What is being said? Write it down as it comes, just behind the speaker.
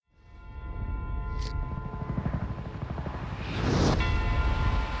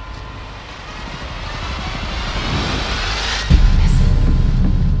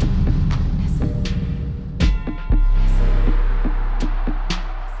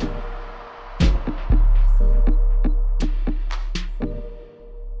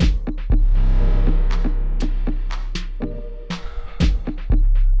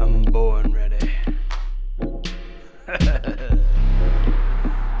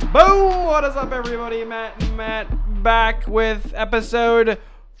Boom! What is up, everybody? Matt back with episode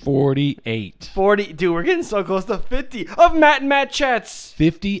 48. 40. Dude, we're getting so close to 50 of Matt and Matt Chats.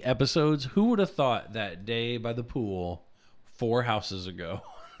 50 episodes. Who would have thought that day by the pool 4 houses ago,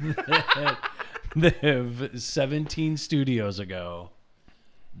 that 17 studios ago,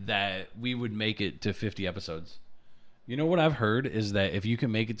 that we would make it to 50 episodes? You know what I've heard is that if you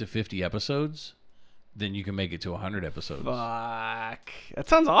can make it to 50 episodes, then you can make it to 100 episodes. Fuck. That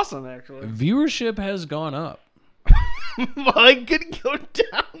sounds awesome, actually. Viewership has gone up. Mine could go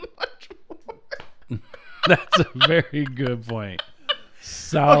down much more. That's a very good point.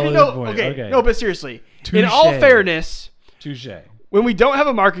 Solid point. Okay. No, but seriously. Touché. In all fairness, Touche. when we don't have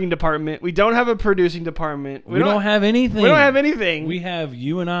a marketing department, we don't have a producing department. We don't have anything. We don't have anything. We have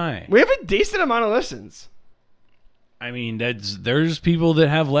you and I. We have a decent amount of listens. I mean, there's people that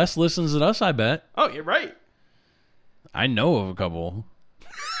have less listens than us, I bet. Oh, you're right. I know of a couple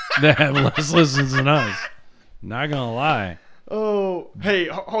that have less listens than us. Not gonna lie. Oh, hey,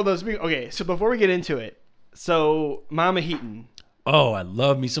 hold on. Okay, so before we get into it, so Mama Heaton. Oh, I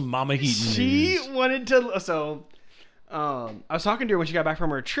love me some Mama Heaton She news. wanted to. So, I was talking to her when she got back from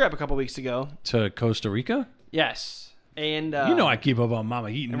her trip a couple weeks ago. To Costa Rica? Yes, and You know I keep up on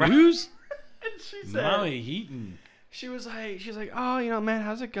Mama Heaton right. news. And she said, Mama Heaton. she was like, oh, you know, man,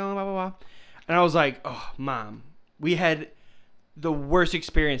 how's it going? Blah blah blah. And I was like, oh, Mom, we had the worst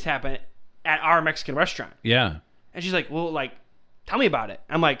experience happen at our Mexican restaurant. Yeah. And she's like, well, like, tell me about it.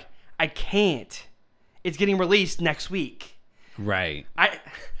 I'm like, I can't. It's getting released next week. Right.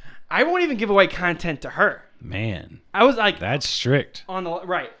 I won't even give away content to her. Man. I was like, That's strict. on the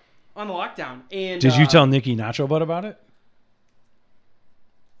lockdown. And Did you tell Nicky Nacho Butt about it?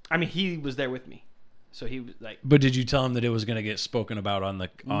 I mean, he was there with me, so he was like, But did you tell him that it was going to get spoken about on the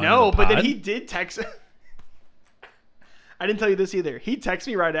no. the But then pod? he did text. I didn't tell you this either. He texted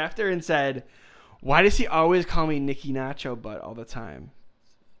me right after and said, "Why does he always call me Nicky Nacho Butt all the time?"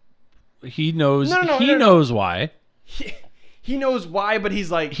 He knows. No, he knows why. He knows why, but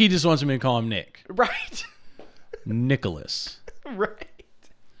he's like, He just wants me to call him Nick. right, Nicholas. right.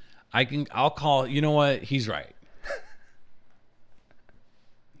 I'll call. You know what? He's right.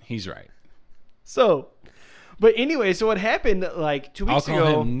 He's right. So, but anyway, so what happened like 2 I'll weeks call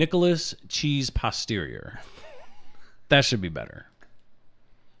ago? him Nicholas Cheese Posterior. That should be better.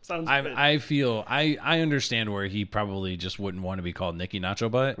 Sounds good. I feel I understand where he probably just wouldn't want to be called Nicky Nacho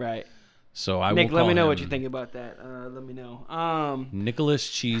Butt. Right. So I Nick, will let call me know him what you think about that. Let me know. Nicholas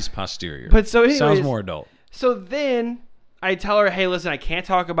Cheese Posterior. But so anyways, sounds more adult. So then I tell her, hey, listen, I can't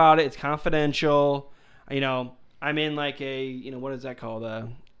talk about it. It's confidential. You know, I'm in like a, you know, what is that called?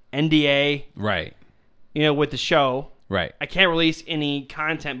 NDA, Right. you know, with the show. Right. I can't release any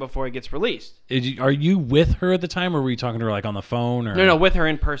content before it gets released. Are you with her at the time, or were you talking to her like on the phone? Or No, with her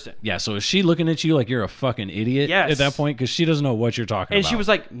in person. Yeah. So is she looking at you like you're a fucking idiot Yes. at that point, because she doesn't know what you're talking And about? she was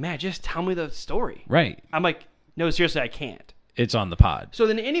like, Matt, just tell me the story. Right. I'm like, no, seriously, I can't. It's on the pod. So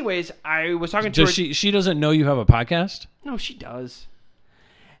then anyways, I was talking to her. Does she doesn't know you have a podcast? No, she does.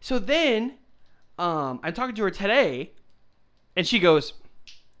 So then, I'm talking to her today, and she goes,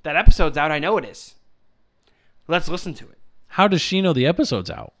 "That episode's out. I know it is. Let's listen to it." How does she know the episode's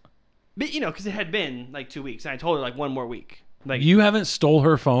out? But you know, because it had been like 2 weeks, and I told her like one more week. Like You haven't stole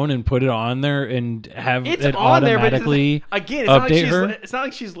her phone and put it on there and have it's it on there, but automatically again, update it's not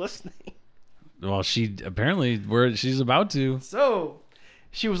like she's listening. Well, she apparently she's about to. So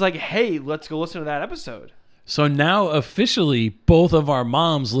she was like, "Hey, let's go listen to that episode." So now officially, both of our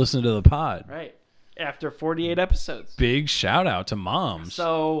moms listen to the pod. Right after 48 episodes. Big shout out to moms.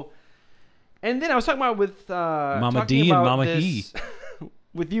 So, and then I was talking about with Mama talking D and about Mama this He.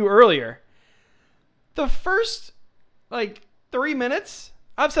 with you earlier. The first like 3 minutes,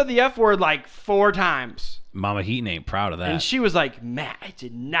 I've said the F word like 4 times, Mama Heaton ain't proud of that. and she was like, "Matt, I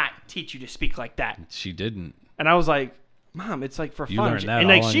did not teach you to speak like that." She didn't. And I was like, "Mom, it's like for You fun." learned that And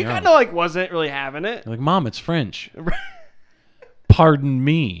like all on she your kind own. of like wasn't really having it. Like, Mom, it's French. Pardon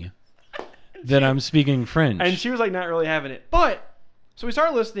me that I'm speaking French. And she was like not really having it. But so we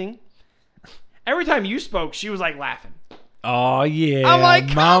started listening. Every time you spoke, she was like laughing. Oh yeah, I'm like,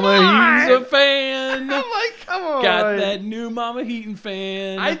 come Mama on! Heaton's a fan. I'm like, come on. Got that new Mama Heaton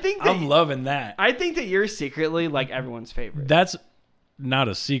fan. I think that- I'm loving that. I think that you're secretly like everyone's favorite. That's not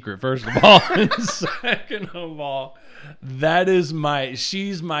a secret, first of all. And second of all, that is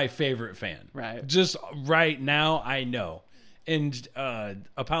she's my favorite fan. Right. Just right now, I know. And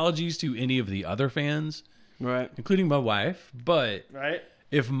apologies to any of the other fans, Right. including my wife. But Right.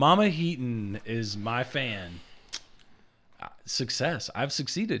 if Mama Heaton is my fan, success. I've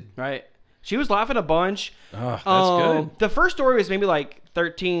succeeded. Right. She was laughing a bunch. Oh, that's good. The first story was maybe like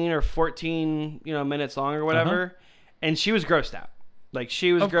 13 or 14, minutes long or whatever, and she was grossed out. Like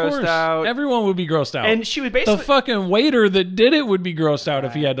she was Of grossed course, out, everyone would be grossed out. and she was the basically fucking waiter that did it would be grossed out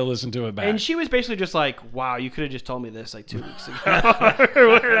if he had to listen to it back. and she was basically just like, "Wow, you could have just told me this like 2 weeks ago or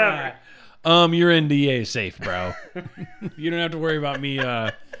whatever." Your NDA is safe, bro. You don't have to worry about me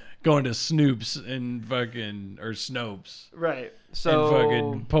going to Snoops and fucking or Snopes Right. and So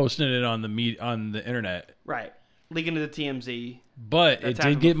fucking posting it on the internet. right, leaking to the TMZ. But That's it did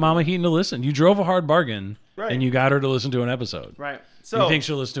happened get before. Mama Heaton to listen. You drove a hard bargain, Right. and you got her to listen to an episode. Right. Do So you think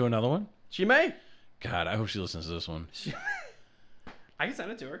she'll listen to another one? she may. God, I hope she listens to this one. I can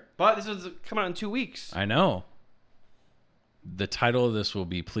send it to her, but this is coming out in 2 weeks. I know. The title of this will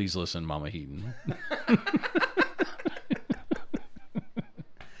be "Please Listen, Mama Heaton."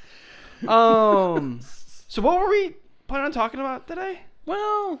 So what were we planning on talking about today?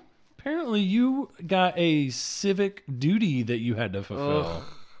 Well, apparently you got a civic duty that you had to fulfill. Ugh.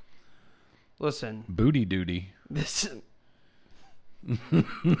 Listen, Booty duty. this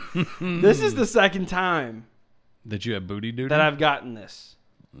is the second time That you have booty duty? that I've gotten this.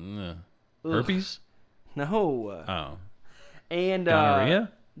 Ugh. Ugh. Herpes? No. Oh. And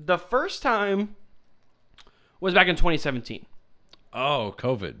Gonorrhea? the first time was back in 2017. Oh,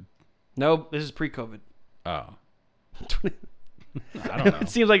 COVID. No, this is pre-COVID. Oh. I don't know. It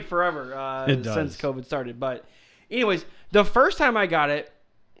seems like forever It does. since COVID started. But anyways, the first time I got it,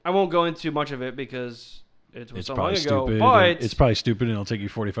 I won't go into much of it because it was It's so long probably ago. stupid. But It's probably stupid and it'll take you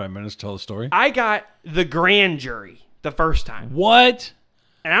 45 minutes to tell the story. I got the grand jury the first time. What?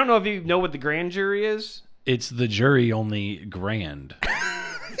 And I don't know if you know what the grand jury is. It's the jury, only grand.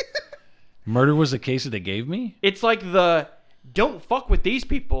 Murder was the case that they gave me? It's like the don't fuck with these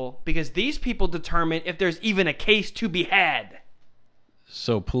people because these people determine if there's even a case to be had.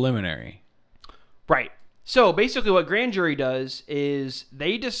 So preliminary. Right. So basically what grand jury does is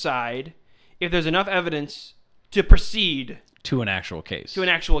they decide if there's enough evidence to proceed To an actual case. to an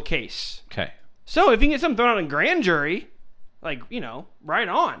actual case. Okay. So if you can get something thrown out in grand jury, like, right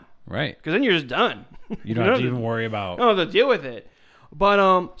on. Right. Because then you're just done. You don't have to even worry about... You don't have to deal with it. But,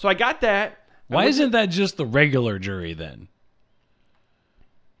 so I got that. Why isn't that just the regular jury then?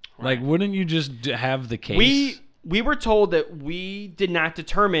 Right. Like, wouldn't you just have the case? We were told that we did not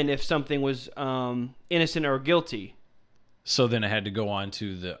determine if something was innocent or guilty. So then it had to go on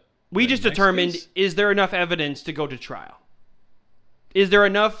to the... We the just next determined, case? is there enough evidence to go to trial? Is there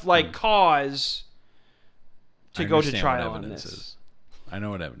enough, cause to I go to understand trial what on evidence this? is. I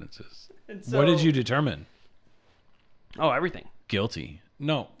know what evidence is. And What did so- you determine? Oh, everything. Guilty.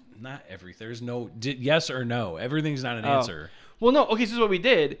 No, not everything. There's no... yes or no. Everything's not an Oh. answer. Well, no. Okay, so this is what we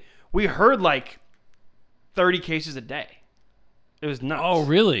did. We heard 30 cases a day. It was nuts. Oh,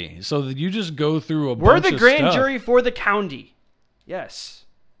 really? So that you just go through a We're bunch the of grand stuff jury for the county. Yes.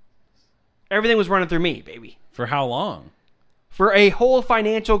 Everything was running through me, baby. For how long? For a whole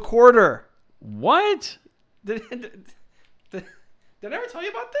financial quarter. What? Did I ever tell you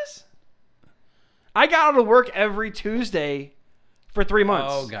about this? I got out of work every Tuesday for 3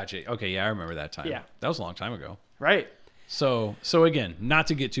 months. Oh, gotcha. Okay, yeah, I remember that time. Yeah. That was a long time ago. Right. So again, not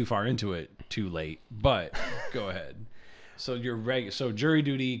to get too far into it too late, but go ahead. So so jury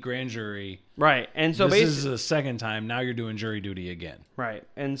duty, grand jury. Right. And so this basically, is the second time. Now you're doing jury duty again. right.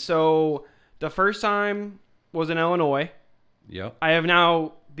 And so the first time was in Illinois. Yep. I have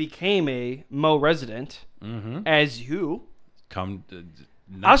now became a Mo resident, as you. Come.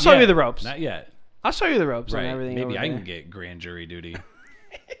 I'll show you the ropes. Not yet. I'll show you the ropes Right. and everything. Maybe over I there. can get grand jury duty.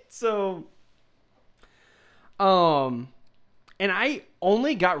 So, and I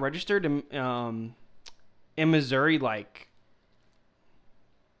only got registered in Missouri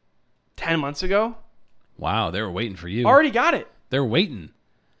 10 months ago. Wow, they were waiting for you. Already got it. They're waiting.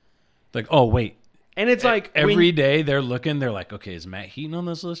 Like, oh wait. And it's like Every day they're looking. They're like, okay, is Matt Heaton on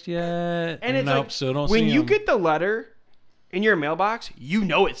this list yet? and it's nope, like still don't when see you him. get the letter in your mailbox, you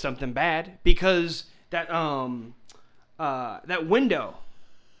know it's something bad because that window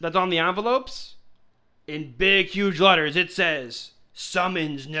that's on the envelopes in big huge letters it says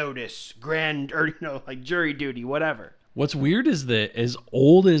summons notice jury duty whatever. What's weird is that as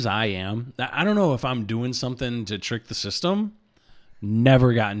old as I am, I don't know if I'm doing something to trick the system.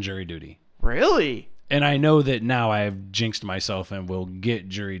 Never gotten jury duty. Really? And I know that now I've jinxed myself and will get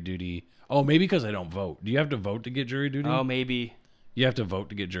jury duty. Oh, maybe because I don't vote. Do you have to vote to get jury duty? Oh, maybe. You have to vote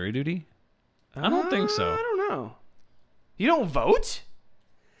to get jury duty? I don't think so. I don't know. You don't vote?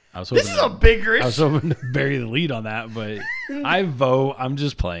 I was hoping This is a bigger I was issue. hoping to bury the lead on that, but I vote. I'm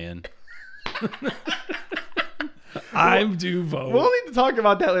just playing. I do vote. We'll need to talk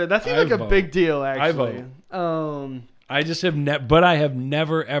about that later. That seems I like a vote. big deal, actually. vote. I just have but I have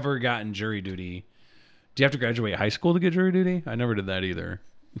never ever gotten jury duty. Do you have to graduate high school to get jury duty? I never did that either.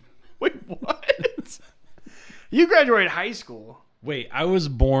 Wait, what? You graduated high school. Wait, I was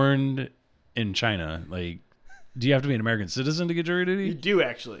born in China. Like, do you have to be an American citizen to get jury You duty? do,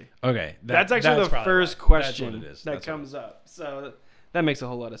 actually. Okay. That's actually the probably first why. question That's what it is. that That's what comes up. So that makes a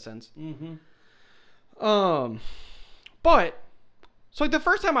whole lot of sense. Mm-hmm. But so like the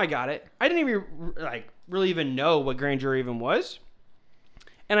first time I got it, I didn't even really even know what grand jury even was.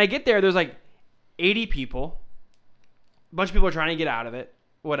 And I get there, there's like 80 people. A bunch of people are trying to get out of it.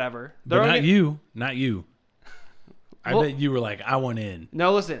 Whatever. But not you. Not you. I Well- bet you were like, I want in.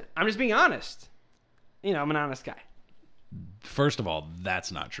 No, listen. I'm just being honest. You know, I'm an honest guy. First of all,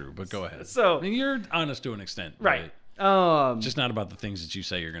 that's not true, but go ahead. So- I mean, you're honest to an extent. Right. but just not about the things that you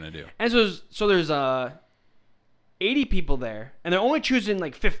say you're going to do. And so there's 80 people there, and they're only choosing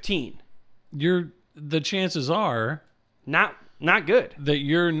like 15. The chances are Not good. that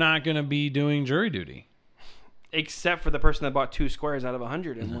you're not going to be doing jury duty. Except for the person that bought 2 squares out of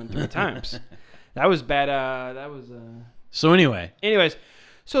 100 and won 3 times. That was bad. So anyway, Anyways,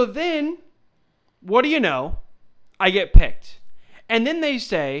 so then, what do you know? I get picked. And then they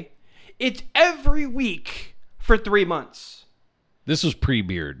say, it's every week for 3 months. this was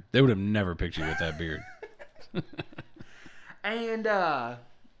pre-beard. They would have never picked you with that beard. And I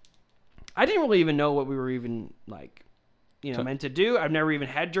didn't really even know what we were even, meant to do. I've never even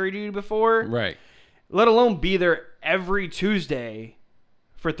had jury duty before. Right. Let alone be there every Tuesday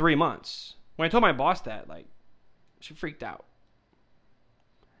for 3 months. When I told my boss that, she freaked out.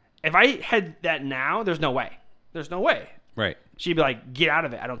 If I had that now, there's no way. There's no way. Right. She'd be like, get out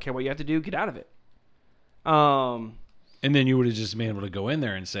of it. I don't care what you have to do. Get out of it. And then you would have just been able to go in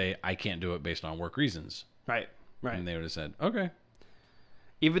there and say, I can't do it based on work reasons. Right. And they would have said, okay.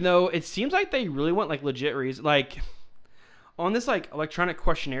 Even though it seems like they really want legit reasons. On this electronic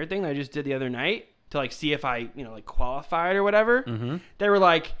questionnaire thing that I just did the other night to see if I qualified or whatever. Mm-hmm. They were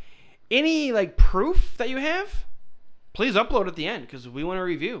like, any proof that you have, please upload at the end because we want to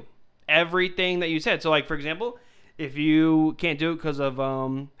review everything that you said. So for example, if you can't do it because of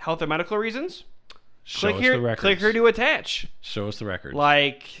health or medical reasons, Show us the records. click here to attach. Show us the records.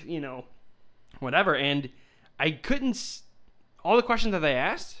 Whatever. And I couldn't. All the questions that they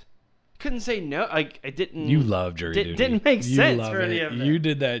asked, couldn't say no. I didn't. You love jury duty. Didn't make You sense love for any it. of that. You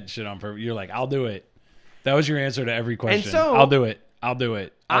did that shit on purpose. You're like, I'll do it. That was your answer to every question. so- I'll do it. I'll do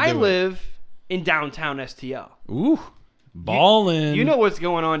it. I live in downtown STL. Ooh, ballin'. You know what's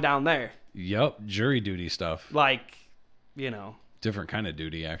going on down there. Yup, jury duty stuff. Different kind of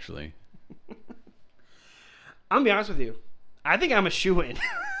duty, actually. I'm gonna be honest with you. I think I'm a shoo-in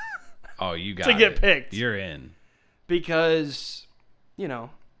Oh, you got to get it. picked You're in. because,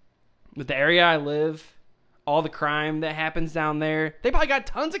 with the area I live, all the crime that happens down there, they probably got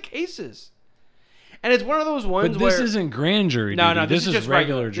tons of cases. And it's one of those ones But this where isn't grand jury no, duty. no, this is just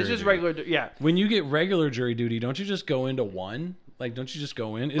regular. jury This is duty. regular. Yeah, When you get regular jury duty, don't you just go into one? Don't you just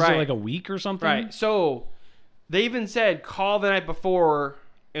go in? Is Right. it like a week or something? right. So they even said call the night before,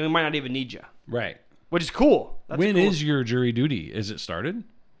 and we might not even need you, Right. which is cool. That's When cool. is your jury duty? Is it started?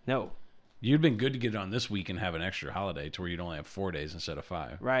 no You'd been good to get it on this week and have an extra holiday to where you'd only have 4 days instead of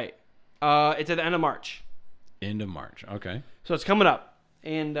 5. right? It's at the end of March, End of March. Okay. so it's coming up,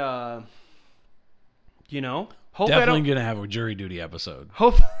 and hopefully I Definitely don't. going to have a jury duty episode.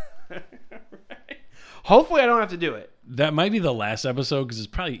 Hopefully I don't have to do it. That might be the last episode because it's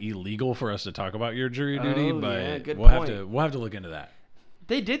probably illegal for us to talk about your jury duty, Oh, but yeah, good we'll have point. to look into that.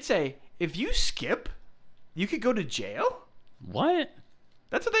 They did say if you skip, you could go to jail. What?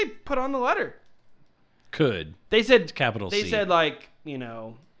 That's what they put on the letter. Could. They said Capital They C. said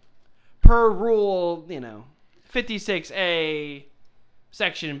per rule, 56A,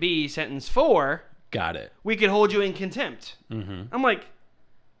 section B, sentence 4, Got it. we could hold you in contempt. Mm-hmm. I'm like,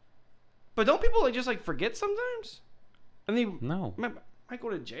 but don't people just forget sometimes? And they No, might go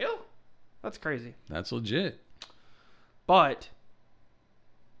to jail. That's crazy. that's legit. But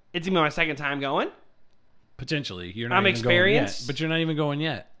it's gonna be my second time going, Potentially. You're not I'm even going yet. experienced. But you're not even going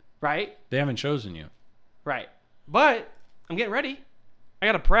yet. right? They haven't chosen you. Right. But I'm getting ready. I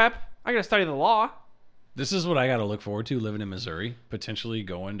gotta prep. I gotta study the law. This is what I got to look forward to living in Missouri, potentially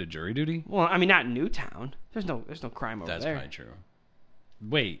going to jury duty. Well, I mean, not in Newtown. There's no crime over That's there. probably true.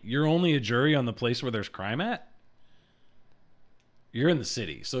 Wait, you're only a jury on the place where there's crime at? You're in the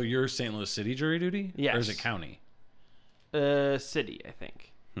city, so you're St. Louis City jury duty? Yes. Or is it county? City, I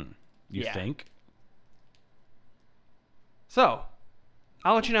think. You Yeah. think? So,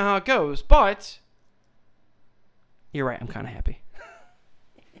 I'll let you know how it goes. But You're right. I'm kind of happy.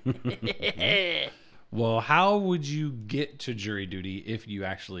 Well, how would you get to jury duty if you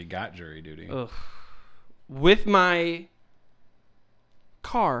actually got jury duty? Ugh. With my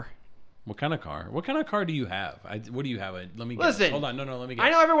car. What kind of car? What kind of car do you have? What do you have? Let me guess. Listen. Hold on. No, let me guess. I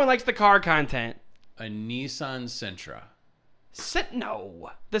know everyone likes the car content. A Nissan Sentra.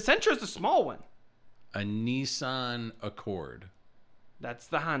 No. The Sentra is the small one. A Nissan Accord. That's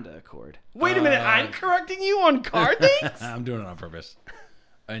the Honda Accord. Wait a minute. I'm correcting you on car things? I'm doing it on purpose.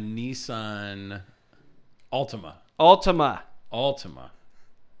 A Nissan Altima. Altima.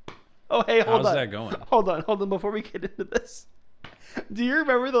 Oh, hey, hold on. How's that going? Hold on. Before we get into this. Do you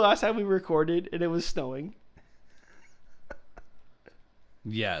remember the last time we recorded and it was snowing?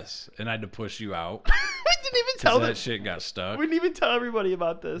 Yes, and I had to push you out. I didn't even tell that shit got stuck. We didn't even tell everybody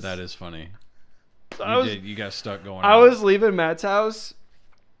about this. That is funny. So You got stuck going. I was leaving Matt's house,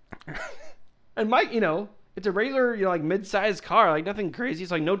 and Mike, it's a regular, like mid-sized car, like nothing crazy.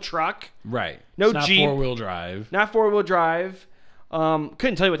 It's like no truck, right. No it's not Jeep. 4-wheel drive. Not 4-wheel drive.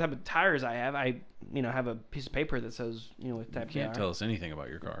 Couldn't tell you what type of tires I have. I have a piece of paper that says what type. You can't tell us anything about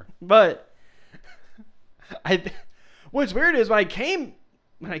your car. But what's weird is when I came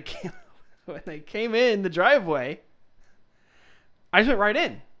in the driveway, I just went right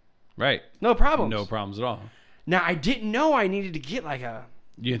in. Right. No problems. No problems at all. Now I didn't know I needed to get like a.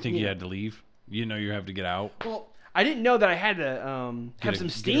 You didn't think you had to leave? You know you have to get out? Well, I didn't know that I had to have some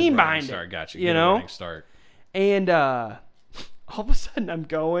steam get a behind start. it. Gotcha. You Get know? a running start. And all of a sudden I'm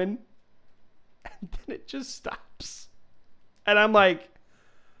going, and then it just stops, and I'm like,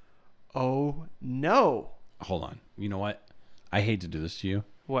 "Oh no!" Hold on. You know what? I hate to do this to you.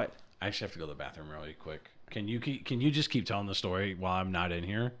 What? I actually have to go to the bathroom really quick. Can you just keep telling the story while I'm not in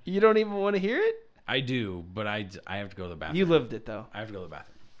here? You don't even want to hear it? I do, but I have to go to the bathroom. You lived it though. I have to go to the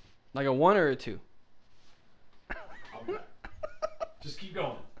bathroom. Like a 1 or a 2? Just keep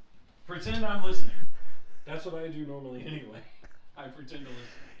going. Pretend I'm listening. That's what I do normally anyway. I pretend to listen.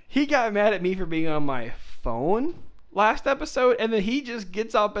 He got mad at me for being on my phone last episode, and then he just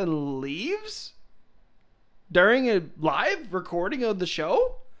gets up and leaves during a live recording of the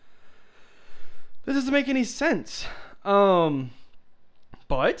show? This doesn't make any sense. But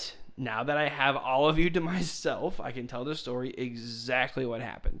now that I have all of you to myself, I can tell the story exactly what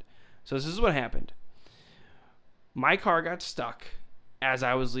happened. So this is what happened. My car got stuck as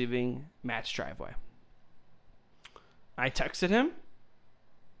I was leaving Matt's driveway. I texted him,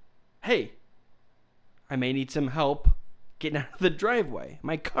 "Hey, I may need some help getting out of the driveway.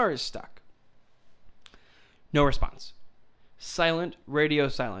 My car is stuck." No response. Silent, radio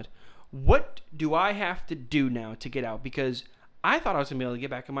silent. What do I have to do now to get out? Because I thought I was going to be able to get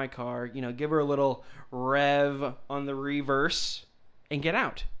back in my car, give her a little rev on the reverse and get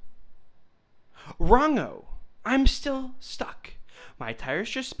out. Wrongo. I'm still stuck. My tire's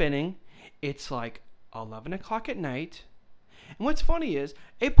just spinning. It's like 11 o'clock at night. And what's funny is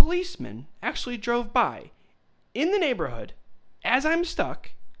a policeman actually drove by in the neighborhood as I'm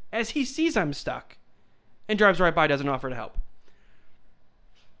stuck, as he sees I'm stuck, and drives right by, doesn't offer to help.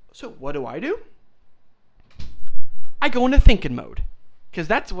 So what do? I go into thinking mode, because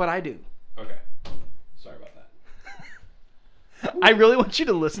that's what I do. Okay. Sorry about that. I really want you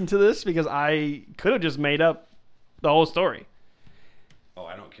to listen to this, because I could have just made up the whole story. Oh,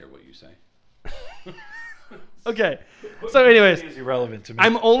 I don't care what you say. Okay. So anyways, It's irrelevant to me.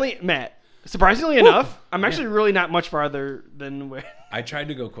 I'm only, Matt, surprisingly enough, I'm actually really not much farther than I tried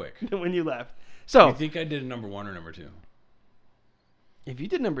to go quick. when you left. So You think I did a number 1 or number 2? if you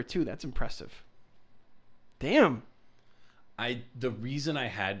did number 2, that's impressive. Damn. The reason I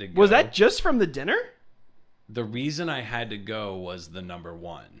had to go... Was that just from the dinner? The reason I had to go was the number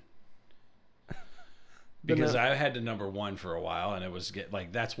 1. Because I had to number 1 for a while, and it was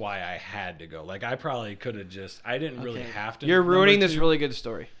that's why I had to go. Like, I probably could have just... I didn't really have to. You're ruining number this 2. really good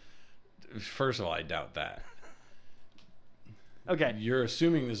story. First of all, I doubt that. Okay. You're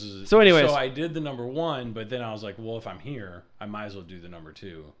assuming this is... So anyways. So I did the number 1, but then I was like, well, if I'm here, I might as well do the number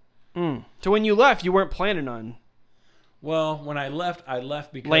 2. So when you left, you weren't planning on Well, when I left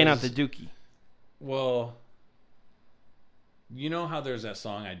because... laying out the dookie. Well, you know how there's that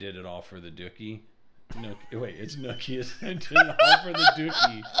song, I Did It All for the Dookie? No, wait, it's Nookie. I did it all for the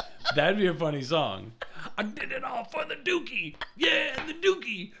Dookie. That'd be a funny song. I did it all for the Dookie. Yeah, the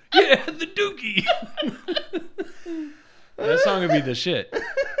Dookie. Yeah, the Dookie. That song would be the shit.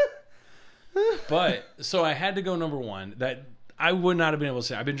 But, so I had to go number 1. That I would not have been able to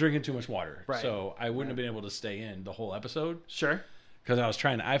say. I've been drinking too much water. Right. So I wouldn't have been able to stay in the whole episode. Sure. Because I was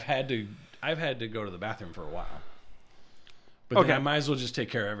trying to, I've had to go to the bathroom for a while. But Okay. then I might as well just take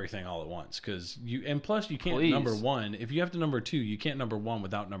care of everything all at once, because and plus you can't Please. number one. If you have to number two, you can't number one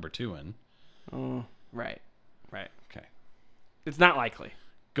without number two in. Right. Okay, It's not likely.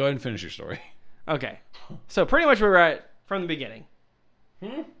 go ahead and finish your story. Okay. So pretty much where we're at from the beginning.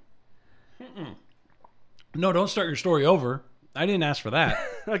 No, don't start your story over. I didn't ask for that.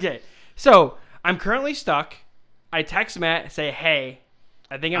 Okay. So I'm currently stuck. I text Matt, say, hey,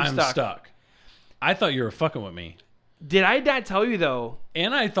 I think I'm stuck. I thought you were fucking with me. Did I not tell you, though?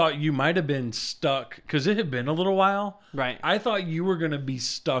 And I thought you might have been stuck, because it had been a little while. Right. I thought you were going to be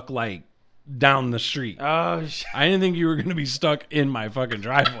stuck, like, down the street. Oh, I didn't think you were going to be stuck in my fucking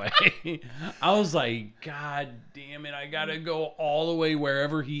driveway. I was like, God damn it, I got to go all the way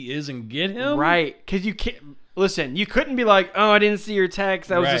wherever he is and get him? Right. Because you can't... Listen, you couldn't be like, oh, I didn't see your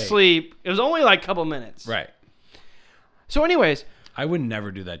text. I was Right. asleep. It was only like a couple minutes. Right. So anyways, I would never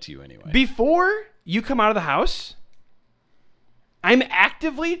do that to you anyway. before you come out of the house, I'm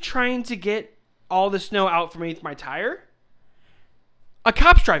actively trying to get all the snow out from underneath my tire. A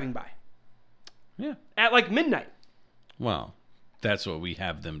cop's driving by Yeah. at like midnight. Well, that's what we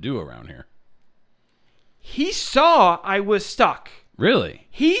have them do around here. He saw I was stuck. Really?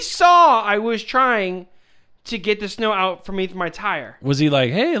 He saw I was trying to get the snow out from underneath my tire. Was he like,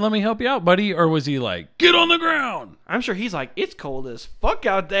 hey, let me help you out, buddy? Or was he like, get on the ground? I'm sure he's like, it's cold as fuck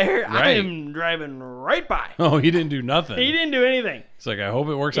out there. I Right. am driving right by. Oh, he didn't do nothing. He didn't do anything. It's like, I hope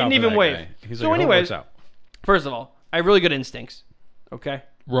it works out Didn't for even that wave. guy. He's So like, I hope it anyways- works out. First of all, I have really good instincts. Okay?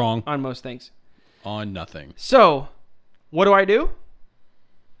 Wrong. On most things. On nothing. So, what do?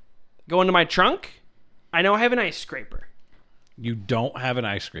 Go into my trunk. I know I have an ice scraper. You don't have an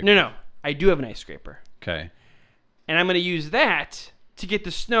ice cream. No. I do have an ice scraper. Okay. And I'm going to use that to get the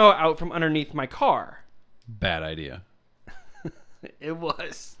snow out from underneath my car. Bad idea. It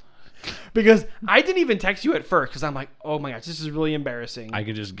was. Because I didn't even text you at first because I'm like, oh my gosh, this is really embarrassing. I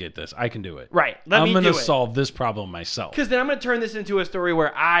can just get this. I can do it. Right. Let me I'm do going to it. solve this problem myself. Because then I'm going to turn this into a story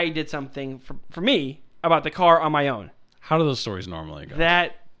where I did something for me about the car on my own. How do those stories normally go?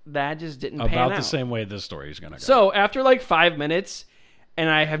 That just didn't pan About out. the same way this story is going to go. So after like 5 minutes, and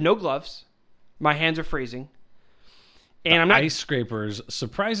I have no gloves, my hands are freezing, and I'm not. Ice scrapers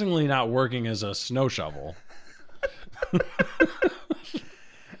surprisingly not working as a snow shovel.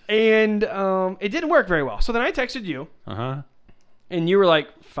 And it didn't work very well. So then I texted you, Uh-huh. and you were like,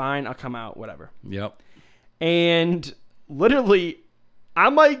 "Fine, I'll come out, whatever." Yep. And literally,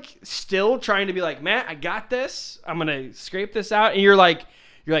 I'm like still trying to be like, Matt, I got this. I'm gonna scrape this out, and you're like,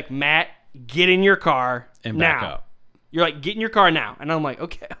 Matt, get in your car And now. back up. You're like, get in your car now, and I'm like,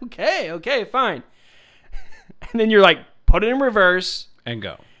 okay, fine. And then you're like, put it in reverse, And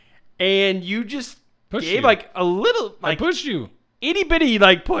go. and you just Push gave you. like a little I like pushed you. itty bitty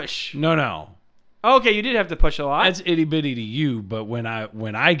like push. No. Okay, you did have to push a lot. That's itty bitty to you, but when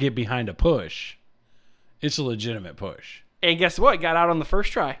I get behind a push, it's a legitimate push. And guess what? Got out on the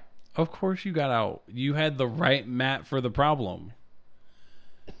first try. Of course you got out. You had the right mat for the problem.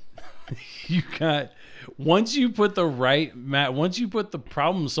 Once you put the right mat, once you put the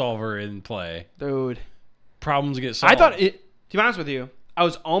problem solver in play, Dude. problems get solved. I thought it, to be honest with you, I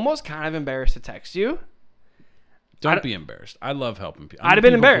was almost kind of embarrassed to text you. Don't be embarrassed. I love helping people. I'd have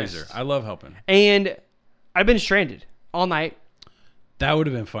been embarrassed. I love helping. And I've been stranded all night. That would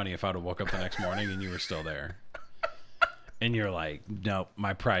have been funny if I'd have woke up the next morning and you were still there. And you're like, nope,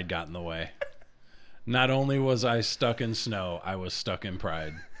 my pride got in the way. Not only was I stuck in snow, I was stuck in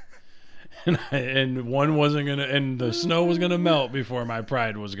pride. And one wasn't gonna, and the snow was gonna melt before my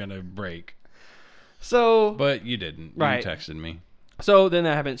pride was gonna break. So But you didn't. Right. You texted me. so then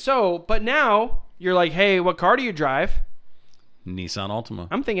that happened. So, but now you're like, hey, what car do you drive? Nissan Altima.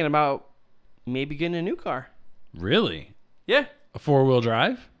 I'm thinking about maybe getting a new car. Really? Yeah. A 4-wheel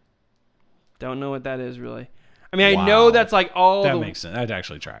drive? Don't know what that is really. I mean, Wow. I know that's like That makes sense. I'd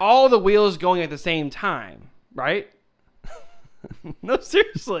actually try. all the wheels going at the same time, right? No,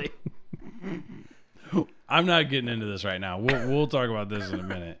 seriously. I'm not getting into this right now. We'll talk about this in a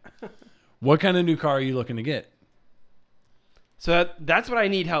minute. What kind of new car are you looking to get? So that's what I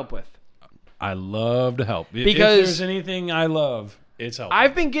need help with. I love to help. If Because- there's anything I love, it's helping.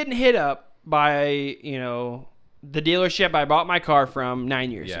 I've been getting hit up by, the dealership I bought my car from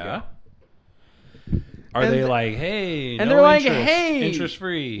 9 years ago. Are And they th- like, hey, and no they're like, interest, hey, interest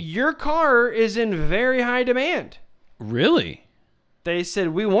free? Your car is in very high demand. Really? They said,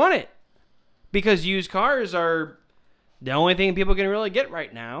 we want it. Because used cars are the only thing people can really get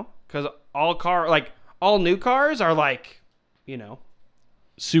right now. Because all new cars are like,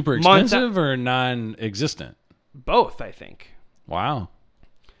 Super Months expensive or non-existent? both, I think. Wow.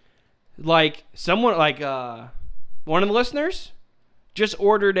 Like someone like one of the listeners just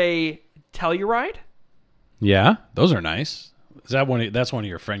ordered a Telluride. Yeah, those are nice. Is that one? That's one of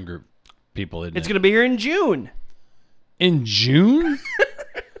your friend group people, isn't It's it? going to be here in June. In June?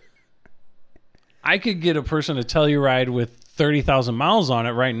 I could get a person to Telluride with 30,000 miles on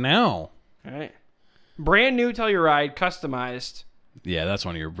it right now. All right. Brand new Telluride, customized. Yeah, that's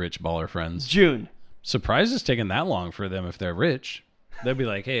one of your rich baller friends. June. Surprised it's taking that long for them if they're rich. They'll be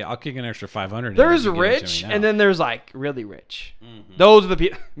like, hey, I'll kick an extra 500. There's rich, and then there's like really rich. Those are the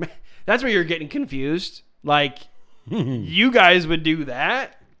people. That's where you're getting confused. Like, you guys would do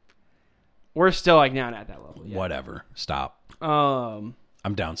that. We're still like not at that level yet. Whatever. Stop. Um.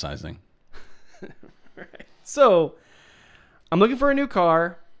 I'm downsizing. Right. So, I'm looking for a new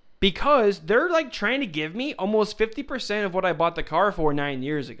car because they're like trying to give me almost 50% of what I bought the car for 9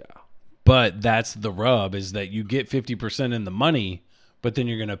 years ago. But that's the rub, is that you get 50% in the money, but then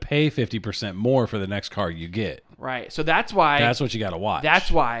you're going to pay 50% more for the next car you get. Right. So that's why. That's what you got to watch.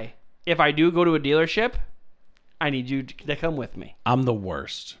 That's why if I do go to a dealership, I need you to come with me. I'm the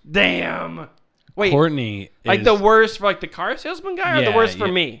worst. Damn. Wait. Courtney Like is the worst for like the car salesman guy, or the worst for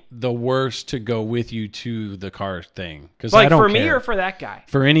me? The worst to go with you to the car thing. Because Like I don't for care. me or for that guy?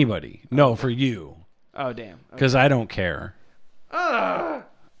 For anybody. No, for you. Oh damn. Okay. Because I don't care. Ugh.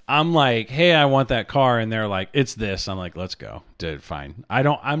 I'm like, hey, I want that car, and they're like, it's this. I'm like, let's go. Dude, fine.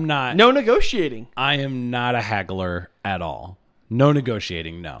 I'm not. No negotiating. I am not a haggler at all. No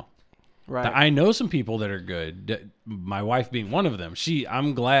negotiating. No. Right. I know some people that are good. My wife being one of them.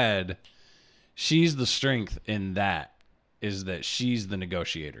 I'm glad she's the strength in that, is that she's the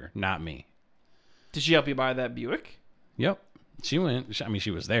negotiator, not me. Did she help you buy that Buick? Yep. She went. I mean,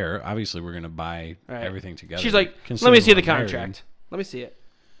 she was there. Obviously, we're going to buy Right. everything together. She's like, let considering me see the we're married. contract. Let me see it.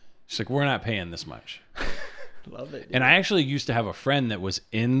 She's like, we're not paying this much. Love it. Dude. And I actually used to have a friend that was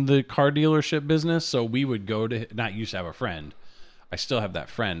in the car dealership business, so we would go to, not used to have a friend. I still have that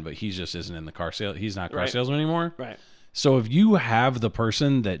friend, but he just isn't in the car sale. He's not a car Right. salesman anymore. Right. So if you have the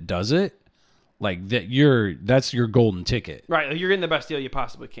person that does it, like that's your golden ticket. Right. You're getting the best deal you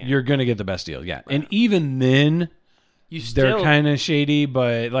possibly can. You're going to get the best deal. Yeah. And even then, You they're still kind of shady,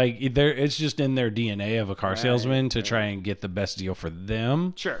 but like it's just in their DNA of a car salesman to try and get the best deal for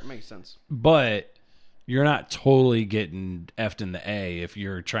them. sure makes sense. But you're not totally getting effed in the A if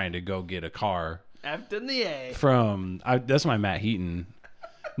you're trying to go get a car F in the A. from. That's my Matt Heaton.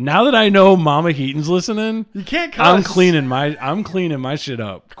 Now that I know Mama Heaton's listening, You can't cuss. I'm cleaning my shit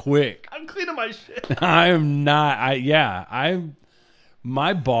up quick. I'm cleaning my shit. I'm not.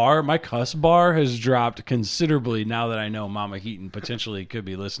 My cuss bar has dropped considerably now that I know Mama Heaton potentially could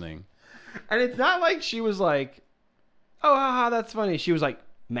be listening. And it's not like she was like, oh, haha, that's funny. She was like,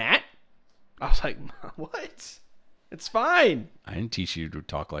 Matt? I was like, what? It's fine. I didn't teach you to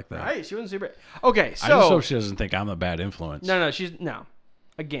talk like that. Right? She wasn't super. Okay, I just so. hope she doesn't think I'm a bad influence. No. No.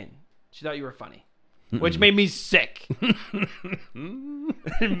 Again, she thought you were funny, which made me sick.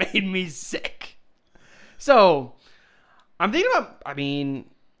 It made me sick. So, I'm thinking about,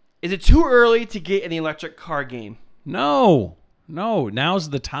 is it too early to get in the electric car game? No. Now's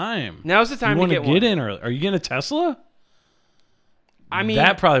the time. Now's the time you to want get one. in early. Are you getting a Tesla? I mean,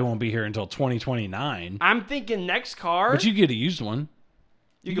 that probably won't be here until 2029. I'm thinking next car. But you get a used one.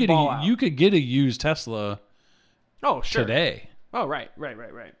 You could ball out. You could get a used Tesla Oh, sure. today. Oh, right.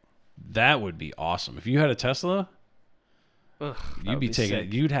 That would be awesome. If you had a Tesla, Ugh, that you'd would be taking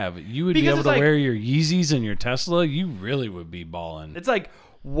sick. you would be Because able it's to like- wear your Yeezys and your Tesla. You really would be balling. It's like,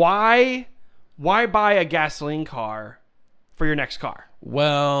 why buy a gasoline car for your next car?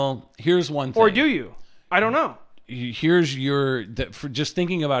 Well, here's one thing. Or do you? I don't know. Here's for just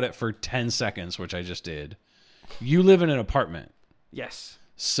thinking about it for 10 seconds, which I just did. You live in an apartment. Yes.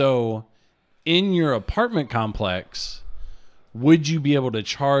 So, in your apartment complex, would you be able to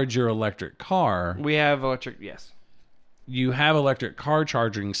charge your electric car? We have electric, yes. You have electric car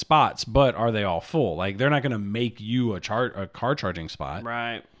charging spots, but are they all full? Like, they're not going to make you a car charging spot.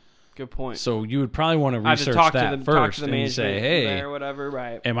 Right. Good point. So you would probably want to I have to research talk that to the first and management say, hey, there, whatever,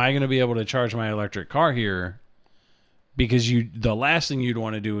 right. am I going to be able to charge my electric car here? Because the last thing you'd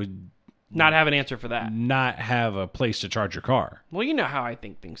want to do is Not have an answer for that. not have a place to charge your car. Well, you know how I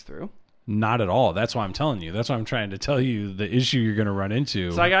think things through. Not at all. That's why I'm telling you. That's why I'm trying to tell you the issue you're going to run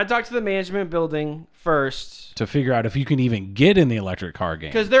into So I got to talk to the management building first. to figure out if you can even get in the electric car game.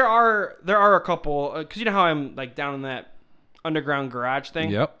 Because there are a couple, because you know how I'm like down in that underground garage thing?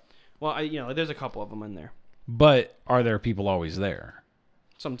 Yep. Well, there's a couple of them in there. But are there people always there?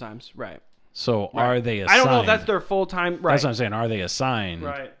 Sometimes, right. So Right. are they assigned? I don't know if that's their full-time, right. That's what I'm saying. Are they assigned?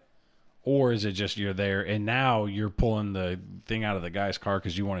 Right. Or is it just you're there and now you're pulling the thing out of the guy's car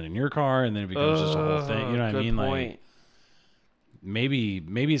because you want it in your car and then it becomes just a whole thing? You know what I mean? Point. Like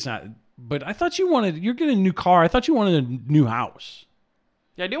maybe it's not. But I thought you're getting a new car. I thought you wanted a new house.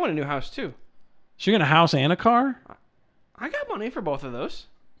 Yeah, I do want a new house too. So you're getting a house and a car? I got money for both of those.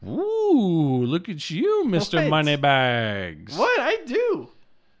 Ooh, look at you, Mr. What? Moneybags. What? I do.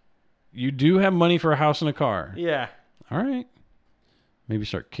 You do have money for a house and a car. Yeah. All right. Maybe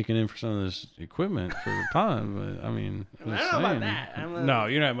start kicking in for some of this equipment for the pod. But I mean, I don't know about that. No,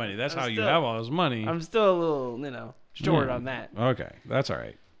 you don't have money. That's how you have all this money. I'm still a little, short on that. Okay, that's all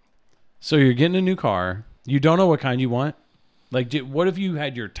right. So you're getting a new car. You don't know what kind you want. Like, what if you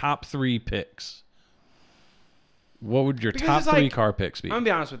had your top 3 picks? What would your top 3 car picks be? I'm gonna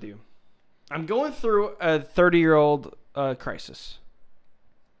be honest with you. I'm going through a 30-year-old crisis.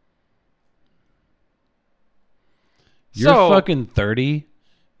 You're fucking 30.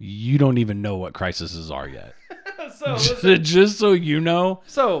 You don't even know what crises are yet. So just so you know,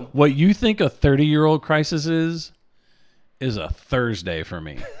 what you think a 30-year-old crisis is a Thursday for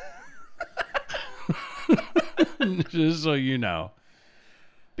me. Just so you know.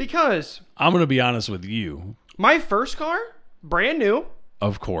 Because I'm going to be honest with you. My first car, brand new.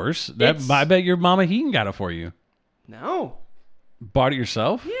 Of course. I bet your Mama Heaton got it for you. No. Bought it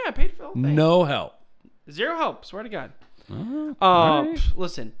yourself? Yeah, I paid for the whole thing. No help. Zero help, swear to God. Right.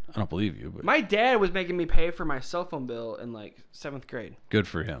 Listen. I don't believe you. But my dad was making me pay for my cell phone bill in like 7th grade. Good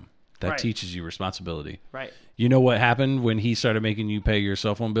for him. That Right. teaches you responsibility. Right. You know what happened when he started making you pay your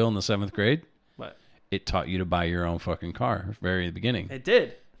cell phone bill in the 7th grade? What? It taught you to buy your own fucking car very at the beginning. It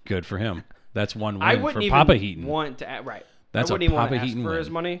did. Good for him. That's one win I wouldn't for even Papa Heaton. want to add, right. That's I a wouldn't even want Papa to ask Heaton for win. his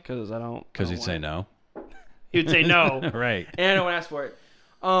money because I don't. Because he'd say no. He would say no. Right. And I don't want to ask for it.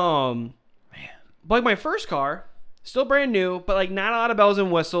 Man. But like my first car, still brand new, but like not a lot of bells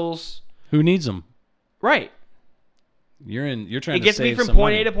and whistles. Who needs them? Right. You're trying It to gets me save from some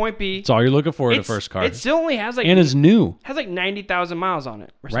point money. A to point B. It's all you're looking for in a first car. It still only has like and it's new. has like 90,000 miles on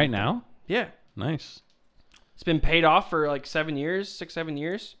it. Or Right something. now? Yeah. Nice. It's been paid off for like 7 years.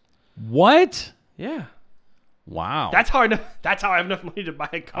 What? Yeah. Wow. That's how I have enough money to buy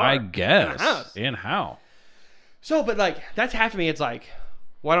a car. I guess. And a house. And how? So, but like that's half of me. It's like,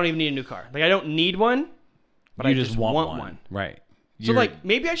 well, I don't even need a new car. Like I don't need one, but you I just want one. Right. So like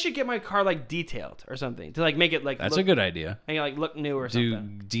maybe I should get my car like detailed or something to like make it like that's a good idea. Make it like look new or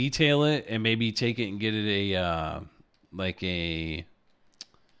something. Detail it and maybe take it and get it a like a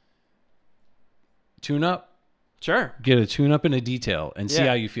tune up. Sure. Get a tune up and a detail and see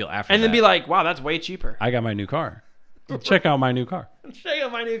how you feel after. And that. then be like, wow, that's way cheaper. I got my new car. Check out my new car. Check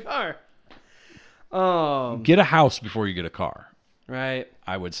out my new car. Get a house before you get a car. Right.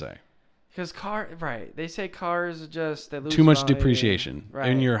 I would say. Because right. They say cars just they lose too much value. depreciation.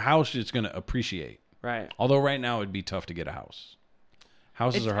 Right. And your house is going to appreciate. Right. Although right now it'd be tough to get a house.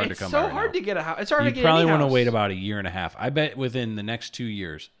 Houses are hard to come by. It's so hard to get a house. It's hard to get You probably want to wait about a year and a half. I bet within the next 2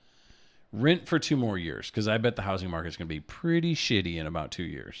 years. Rent for 2 more years because I bet the housing market's going to be pretty shitty in about 2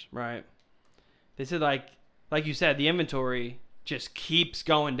 years. Right. They said like you said, the inventory just keeps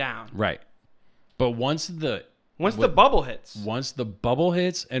going down. Right. But once the bubble hits. Once the bubble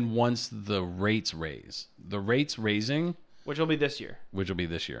hits and once the rates raise. The rates raising. Which will be this year.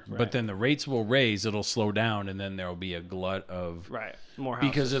 Right. But then the rates will raise, it'll slow down, and then there will be a glut of... Right. More houses.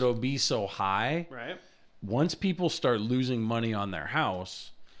 Because it'll be so high. Right. Once people start losing money on their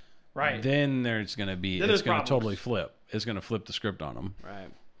house... Right. Then there's going to be... It's going to totally flip. It's going to flip the script on them. Right.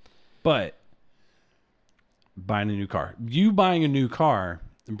 But... Buying a new car. You buying a new car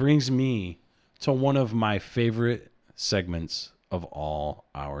brings me to one of my favorite segments of all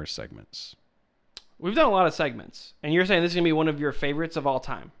our segments. We've done a lot of segments, and you're saying this is going to be one of your favorites of all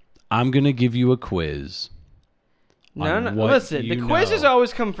time. I'm going to give you a quiz. No. Listen, the quizzes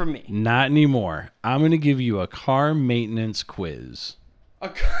always come from me. Not anymore. I'm going to give you a car maintenance quiz. A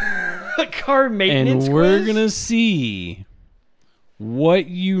car maintenance quiz? And we're going to see what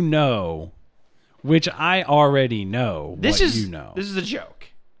you know, which I already know This is a joke.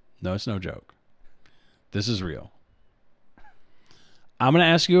 No, it's no joke. This is real. I'm going to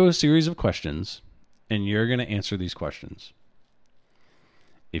ask you a series of questions, and you're going to answer these questions.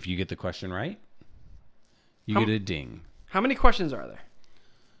 If you get the question right, you get a ding. How many questions are there?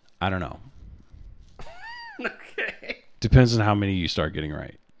 I don't know. Okay. Depends on how many you start getting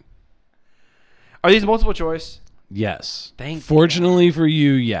right. Are these multiple choice? Yes. Fortunately for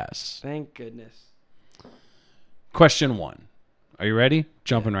you, yes. Thank goodness. Question 1. Are you ready?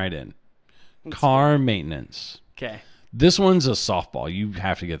 Jumping right in. Car maintenance. Okay. This one's a softball. You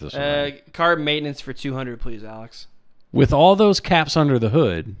have to get this one right. Car maintenance for $200, please, Alex. With all those caps under the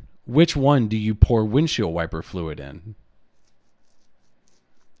hood, Which one do you pour windshield wiper fluid in?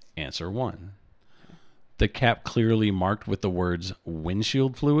 Answer 1. The cap clearly marked with the words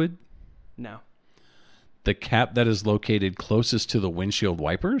windshield fluid? No. The cap that is located closest to the windshield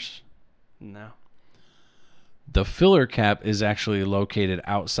wipers? No. The filler cap is actually located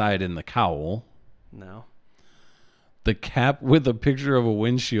outside in the cowl. No. The cap with a picture of a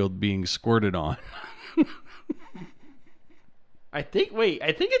windshield being squirted on. I think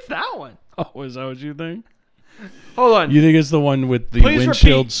it's that one. Oh, is that what you think? Hold on. You think it's the one with the Please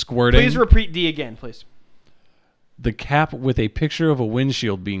windshield repeat- squirting? Please repeat D again, please. The cap with a picture of a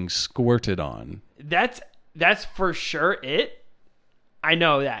windshield being squirted on. That's for sure it. I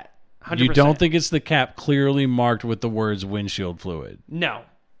know that. 100%. You don't think it's the cap clearly marked with the words windshield fluid? No.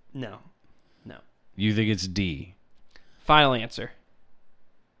 You think it's D? Final answer.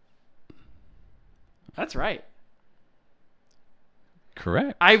 That's right.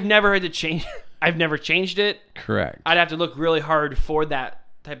 Correct. I've never had to change. I've never changed it. Correct. I'd have to look really hard for that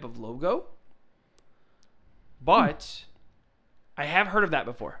type of logo. But I have heard of that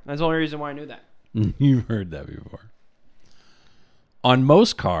before. That's the only reason why I knew that. You've heard that before. On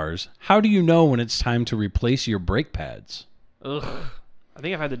most cars, how do you know when it's time to replace your brake pads? Ugh. I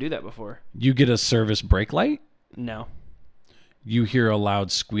think I've had to do that before. You get a service brake light? No. You hear a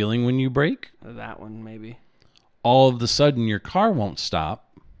loud squealing when you brake? That one, maybe. All of a sudden, your car won't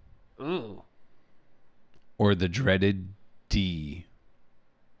stop? Ooh. Or the dreaded D?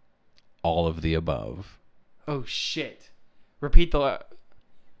 All of the above. Oh, shit. Repeat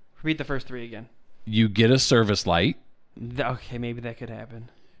the first three again. You get a service light. Okay, maybe that could happen.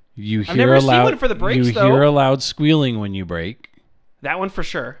 You hear never a seen loud, one for the brakes, you though. hear a loud squealing when you brake, That one for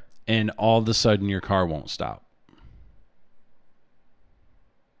sure. and all of a sudden your car won't stop.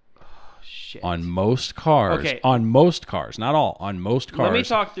 Oh, shit. On most cars, Okay. on most cars, not all, on most cars. Let me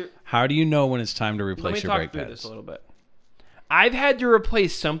talk through. How do you know when it's time to Let me replace your talk brake through pads? this a little bit. I've had to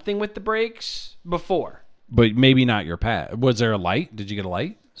replace something with the brakes before. But maybe not your pad. Was there a light? Did you get a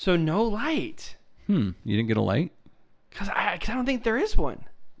light? So no light. You didn't get a light? Cause I don't think there is one.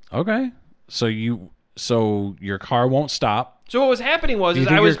 Okay. So your car won't stop. So what was happening was Do you is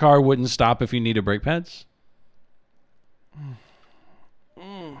think I was your car wouldn't stop if you needed brake pads?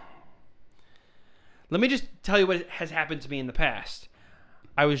 Let me just tell you what has happened to me in the past.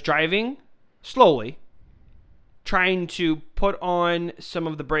 I was driving slowly, trying to put on some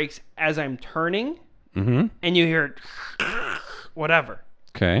of the brakes as I'm turning, and you hear whatever.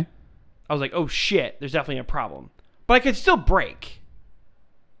 Okay. I was like, oh shit, there's definitely a problem. But I could still brake.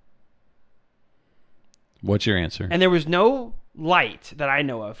 What's your answer? And there was no light that I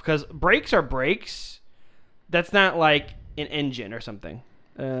know of. Because brakes are brakes. That's not like an engine or something.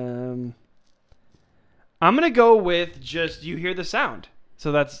 I'm going to go with just you hear the sound.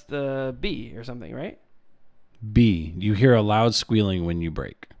 So that's the B or something, right? B. You hear a loud squealing when you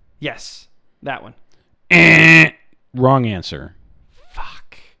brake. Yes, that one. Wrong answer.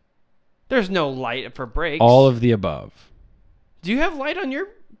 Fuck. There's no light for brakes. All of the above. Do you have light on your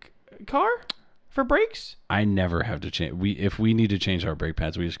car for brakes? I never have to change. If we need to change our brake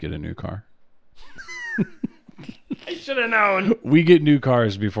pads, we just get a new car. I should have known. We get new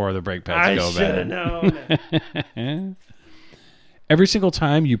cars before the brake pads I go should have bad. known. Every single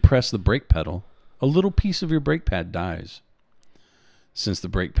time you press the brake pedal, a little piece of your brake pad dies. Since the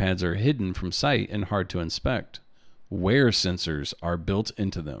brake pads are hidden from sight and hard to inspect, wear sensors are built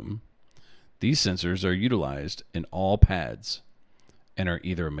into them. These sensors are utilized in all pads and are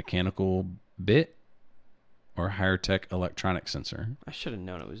either a mechanical bit or higher tech electronic sensor. I should have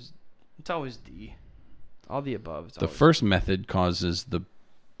known it's always D. All the above. The first method causes the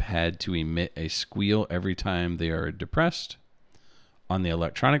pad to emit a squeal every time they are depressed. On the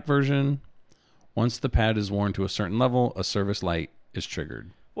electronic version, once the pad is worn to a certain level, a service light is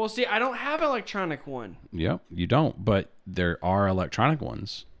triggered. Well, see, I don't have an electronic one. Yep, you don't, but there are electronic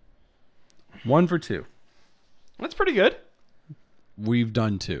ones. 1 for 2. That's pretty good. We've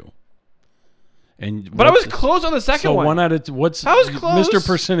done 2. But I was close on the second so one. 1 out of what's I was close. Mr.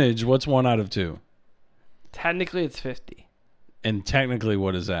 Percentage? What's 1 out of 2? Technically, it's 50. And technically,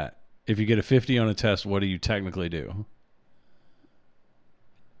 what is that? If you get a 50 on a test, what do you technically do?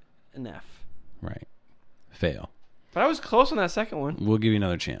 An F. Right. Fail. But I was close on that second one. We'll give you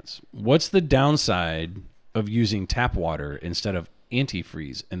another chance. What's the downside of using tap water instead of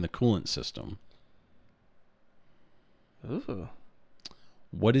antifreeze in the coolant system? Ooh.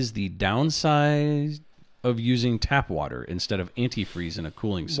 What is the downside of using tap water instead of antifreeze in a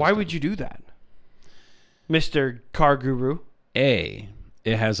cooling system? Why would you do that, Mr. Car Guru? A.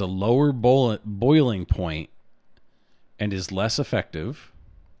 It has a lower boiling point and is less effective.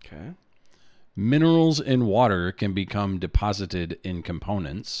 Okay. Minerals in water can become deposited in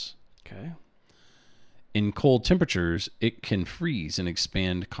components. Okay. In cold temperatures, it can freeze and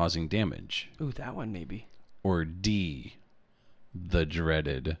expand, causing damage. Ooh, that one maybe. Or D, the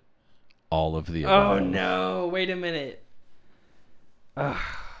dreaded all of the Oh above. no! Wait a minute.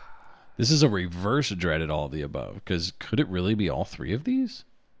 This is a reverse dreaded all of the above, because could it really be all three of these?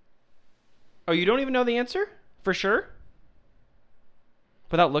 Oh, you don't even know the answer? For sure?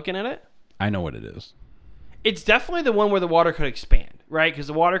 Without looking at it? I know what it is. It's definitely the one where the water could expand, right? Because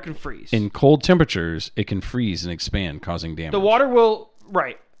the water can freeze. In cold temperatures, it can freeze and expand, causing damage. The water will...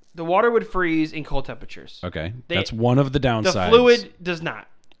 Right. The water would freeze in cold temperatures. Okay. That's one of the downsides. The fluid does not.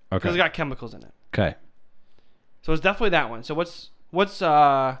 Okay. Because it's got chemicals in it. Okay. So it's definitely that one. So what's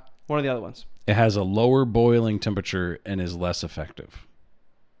one of the other ones? It has a lower boiling temperature and is less effective.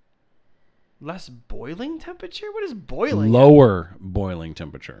 Less boiling temperature? What is boiling? Lower boiling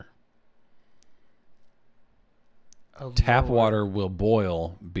temperature. A Tap lower- water will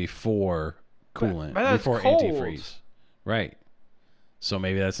boil before coolant, but that's before cold. antifreeze. Right. So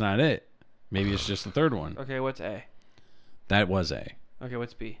maybe that's not it. Maybe it's just the third one. Okay, what's A? That was A. Okay,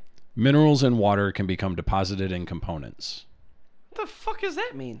 what's B? Minerals in water can become deposited in components. What the fuck does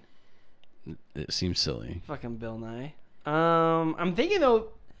that mean? It seems silly. Fucking Bill Nye. I'm thinking though,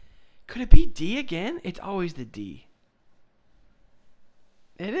 could it be D again? It's always the D.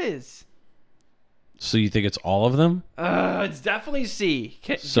 It is. So you think it's all of them? It's definitely C.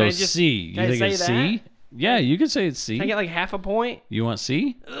 So I just, C. You can I think say it's that? C? Yeah, you could say it's C. Can I get like half a point? You want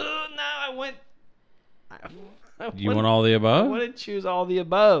C? No, I went. You want all the I above? want to choose all the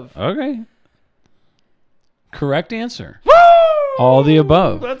above. Okay. Correct answer. Woo! All the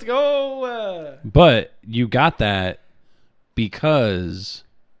above. Let's go. But you got that because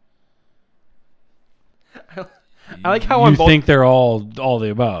I like how on you both. think they're all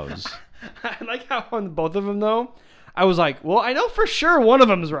the aboves. I like how on both of them though. I was like, well, I know for sure one of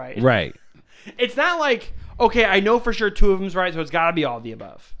them's right. Right. It's not like, okay, I know for sure two of them's right, so it's got to be all the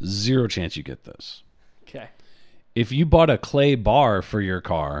above. Zero chance you get this. Okay. If you bought a clay bar for your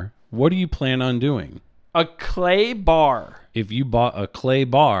car, what do you plan on doing? A clay bar. If you bought a clay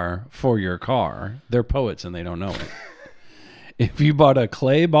bar for your car, they're poets and they don't know it. If you bought a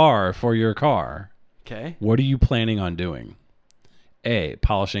clay bar for your car, Okay. what are you planning on doing? A,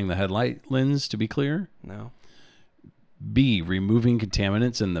 polishing the headlight lens to be clear. No. B, removing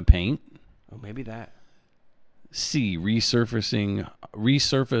contaminants in the paint. Oh, maybe that. C, resurface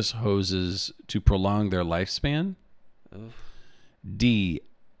hoses to prolong their lifespan. Oof. D,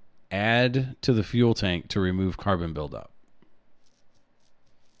 add to the fuel tank to remove carbon buildup.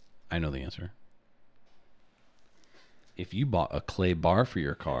 I know the answer. If you bought a clay bar for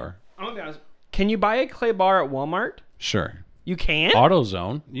your car, I'm gonna be honest. Can you buy a clay bar at Walmart? sure. You can?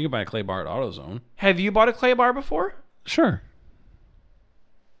 AutoZone, you can buy a clay bar at AutoZone. Have you bought a clay bar before? Sure.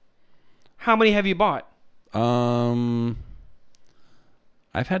 How many have you bought?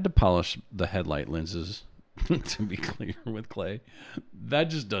 I've had to polish the headlight lenses to be clear with clay. That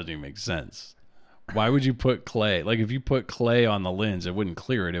just doesn't even make sense. Why would you put clay? Like if you put clay on the lens, it wouldn't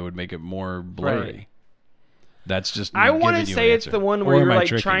clear it. It would make it more blurry. Right. That's just. I want to giving you say an it's answer. the one Or where am you're I like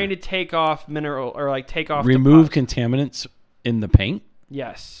tricking trying you? to take off mineral or like take off remove deposit. contaminants in the paint.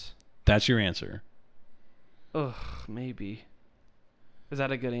 Yes. That's your answer. Ugh, maybe. Is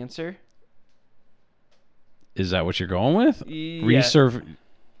that a good answer? Is that what you're going with? Yeah.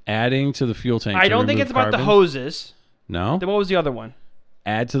 Adding to the fuel tank. I to don't think remove it's about the carbon? hoses. No. Then what was the other one?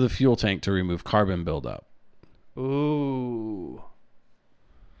 Add to the fuel tank to remove carbon buildup. Ooh.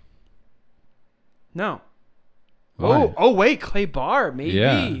 No. Why? Oh, wait, clay bar, maybe.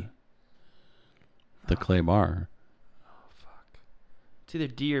 Yeah. The clay bar. It's either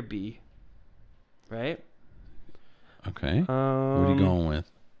D or B. Right? Okay. What are you going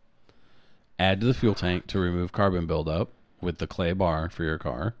with? Add to the fuel tank to remove carbon buildup with the clay bar for your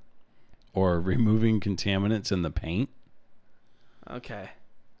car, or removing contaminants in the paint. Okay.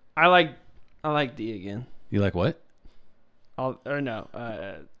 I like D again. You like what?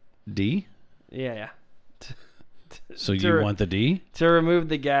 D? Yeah. So To you re- want the D? To remove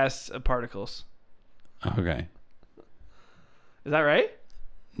the gas particles. Okay. Is that right?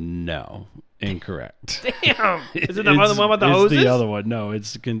 No. Incorrect. Damn. Is it the other one about the hoses? It's the other one. No,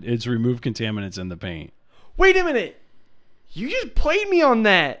 it's remove contaminants in the paint. Wait a minute. You just played me on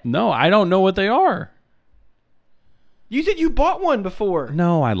that. No, I don't know what they are. You said you bought one before.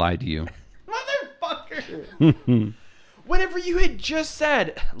 No, I lied to you. Motherfucker. Whenever you had just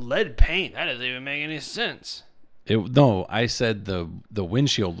said lead paint, that doesn't even make any sense. No, I said the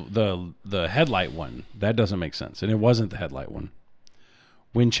windshield, the headlight one. That doesn't make sense, and it wasn't the headlight one.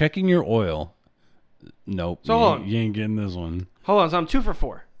 When checking your oil, nope. So hold on. You ain't getting this one. Hold on, so I'm 2 for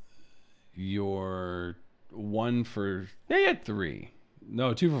 4. You're 1 for Yeah. 3.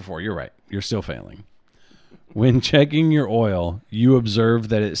 No, 2 for 4. You're right. You're still failing. When checking your oil, you observe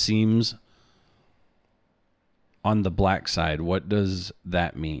that it seems on the black side. What does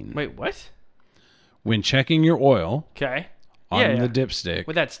that mean? Wait, what? When checking your oil Okay. on the dipstick,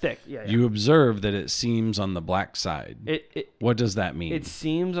 With that stick. Yeah. you observe that it seems on the black side. What does that mean? It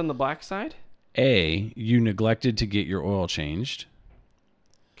seems on the black side? A, you neglected to get your oil changed.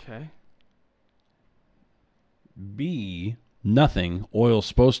 Okay. B, nothing. Oil's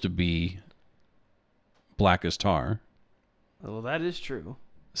supposed to be black as tar. Well, that is true.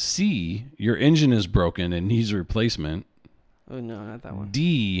 C, your engine is broken and needs replacement. Oh, no, not that one.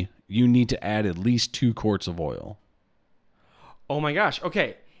 D, you need to add at least 2 quarts of oil. Oh, my gosh.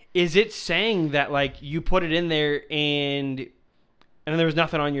 Okay. Is it saying that, like, you put it in there and there was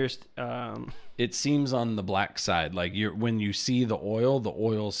nothing on your... It seems on the black side. Like when you see the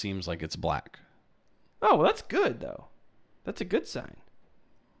oil seems like it's black. Oh, well, that's good, though. That's a good sign.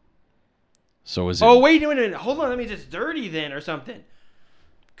 So is it... Oh, wait a minute. Hold on. That means it's dirty then or something.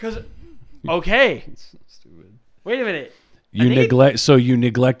 Because... Okay. It's so stupid. Wait a minute. So you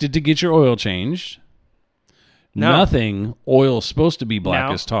neglected to get your oil changed. No. Nothing. Oil's supposed to be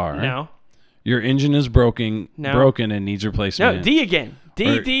black as tar. No. Your engine is broken and needs replacement. No, D again.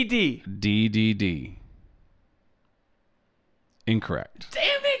 D. D. Incorrect.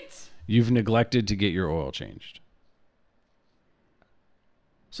 Damn it! You've neglected to get your oil changed.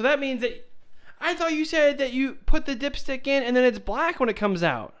 So that means that... I thought you said that you put the dipstick in and then it's black when it comes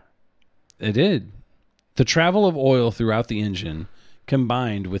out. It did. The travel of oil throughout the engine,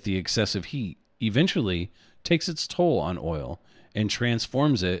 combined with the excessive heat, eventually takes its toll on oil and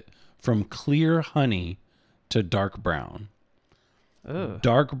transforms it from clear honey to dark brown. Ugh.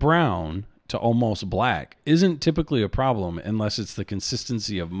 Dark brown to almost black isn't typically a problem unless it's the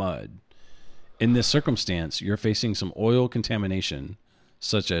consistency of mud. In this circumstance, you're facing some oil contamination,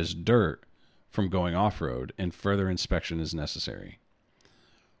 such as dirt, from going off-road, and further inspection is necessary.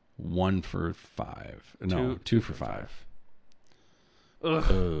 1 for 5. No, 2 for 5.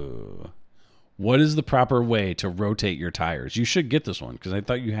 Ugh. What is the proper way to rotate your tires? You should get this one because I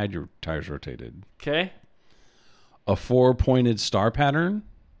thought you had your tires rotated. Okay. A 4-pointed star pattern,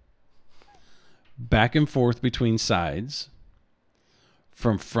 back and forth between sides,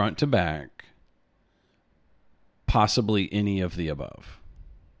 from front to back, possibly any of the above.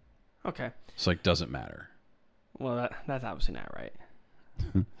 Okay. It's like, doesn't matter. Well, that's obviously not right.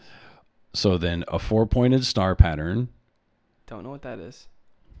 So then a 4-pointed star pattern. Don't know what that is.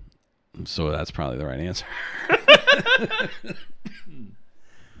 So that's probably the right answer.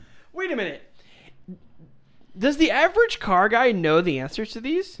 Wait a minute. Does the average car guy know the answers to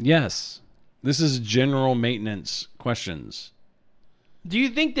these? Yes. This is general maintenance questions. Do you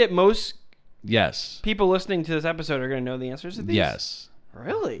think that most Yes. people listening to this episode are going to know the answers to these? Yes.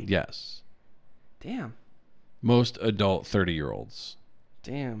 Really? Yes. Damn. Most adult 30-year-olds.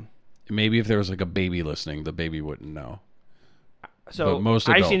 Damn. Maybe if there was like a baby listening, the baby wouldn't know. So But most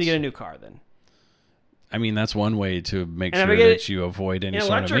I just need adults. to get a new car then. I mean, that's one way to make And if sure I get that you avoid any An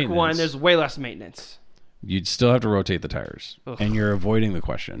sort of electric maintenance. one, there's way less maintenance. You'd still have to rotate the tires. Ugh. And you're avoiding the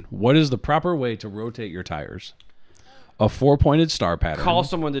question. What is the proper way to rotate your tires? A 4-pointed star pattern. Call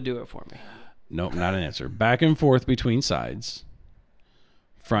someone to do it for me. Nope, not an answer. Back and forth between sides.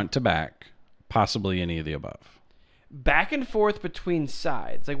 Front to back. Possibly any of the above. Back and forth between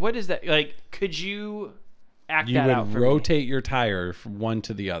sides. Like, what is that? Like, could you act You that out would for me? rotate your tire from one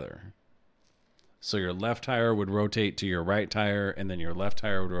to the other. So your left tire would rotate to your right tire, and then your left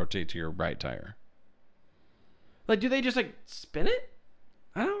tire would rotate to your right tire. Like, do they just, like, spin it?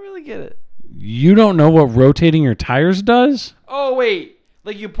 I don't really get it. You don't know what rotating your tires does? Oh, wait.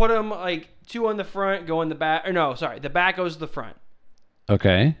 Like, you put them, like, 2 on the front, go in the back. Or no, sorry. The back goes to the front.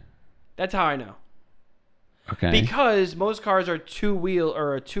 Okay. That's how I know. Okay. Because most cars are 2-wheel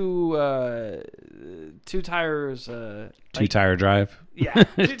or 2 tires. Two-tire drive? Yeah,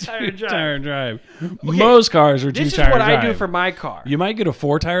 2-tire drive. Two-tire drive. Most cars are This is two-tire what drive. I do for my car. You might get a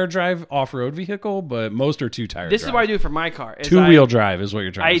 4-tire drive off-road vehicle, but most are two-tire This drive. is what I do for my car. is Two-wheel drive is what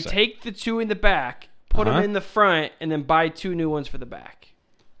you're trying I to say. take the 2 in the back, put them Uh-huh. in the front, and then buy 2 new ones for the back.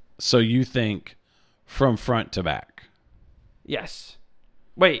 So you think from front to back. Yes.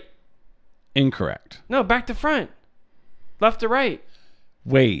 Wait. Incorrect. No, back to front. Left to right.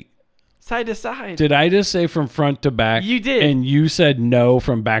 Wait. Side to side. Did I just say from front to back? You did. And you said no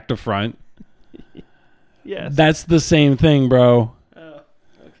from back to front? Yes. That's the same thing, bro. Oh,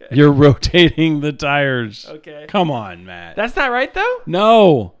 okay. You're rotating the tires. Okay. Come on, Matt. That's not right though.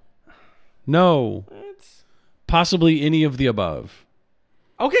 No. It's... Possibly any of the above.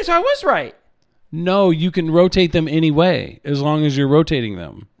 Okay, so I was right. No, you can rotate them any way as long as you're rotating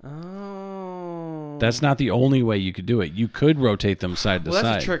them. Oh. That's not the only way you could do it. You could rotate them side to Well,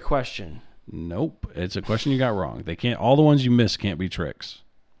 side. that's a trick question. Nope. It's a question you got wrong. They can't. All the ones you miss can't be tricks.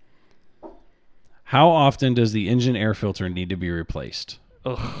 How often does the engine air filter need to be replaced?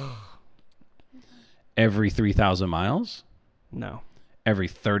 Ugh. Every 3,000 miles? No. Every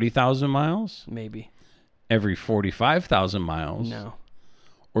 30,000 miles? Maybe. Every 45,000 miles? No.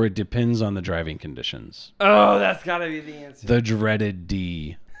 Or it depends on the driving conditions? Oh, that's got to be the answer. The dreaded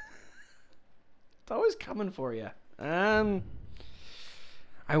D. It's always coming for you. I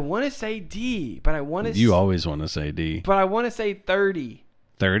want to say D, but I want to. You always want to say D. But I want to say 30.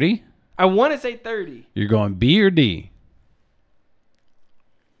 30? I want to say 30. You're going B or D?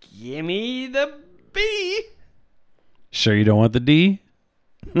 Give me the B. Sure you don't want the D?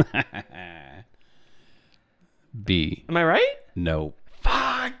 B. Am I right? No.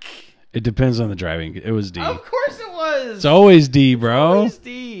 Fuck. It depends on the driving. It was D. Of course it was. It's always D, bro. Always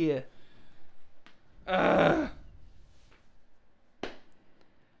D.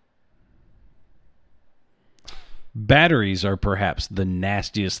 Batteries are perhaps the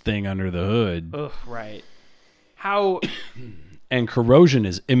nastiest thing under the hood. Ugh, right. How? And corrosion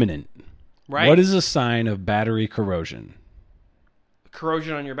is imminent. Right. What is a sign of battery corrosion?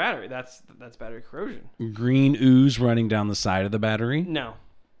 Corrosion on your battery. That's battery corrosion. Green ooze running down the side of the battery. No.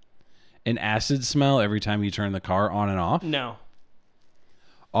 An acid smell every time you turn the car on and off. No.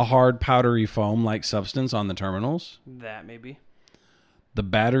 A hard powdery foam-like substance on the terminals. That maybe. The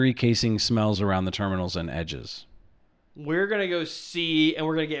battery casing smells around the terminals and edges. We're going to go C, and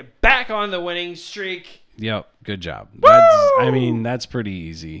we're going to get back on the winning streak. Yep, good job. Woo! That's pretty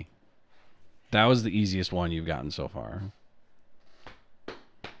easy. That was the easiest one you've gotten so far.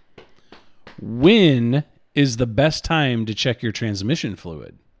 When is the best time to check your transmission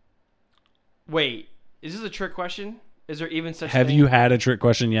fluid? Wait, is this a trick question? Is there even such Have thing? you had a trick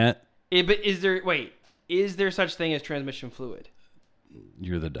question yet? But is there such thing as transmission fluid?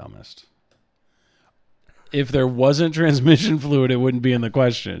 You're the dumbest. If there wasn't transmission fluid, it wouldn't be in the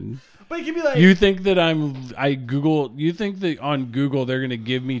question. But it could be like... You think that you think that on Google they're going to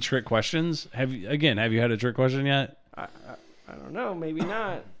give me trick questions? Have you had a trick question yet? I don't know, maybe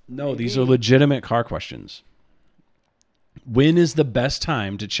not. No, Maybe. these are legitimate car questions. When is the best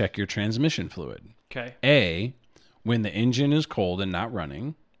time to check your transmission fluid? Okay. A, when the engine is cold and not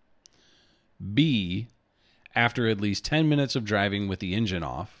running. B, after at least 10 minutes of driving with the engine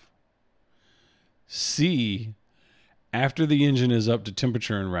off. C, after the engine is up to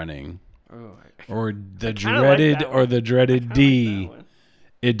temperature and running. Oh, Or the dreaded D. Like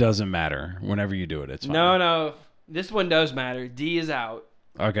It doesn't matter. Whenever you do it, it's fine. No. This one does matter. D is out.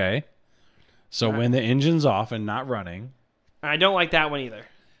 Okay. So when the engine's off and not running. I don't like that one either.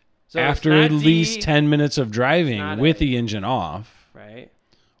 So After it's at not least D, 10 minutes of driving not with A. the engine off. right?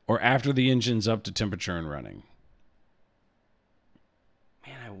 Or after the engine's up to temperature and running.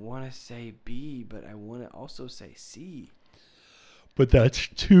 Man, I want to say B, but I want to also say C. But that's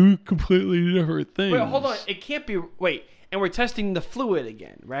two completely different things. Wait, hold on. It can't be. Wait, and we're testing the fluid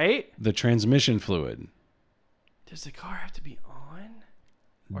again, right? The transmission fluid. Does the car have to be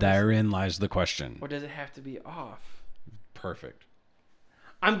on? Therein lies the question. Or does it have to be off? Perfect.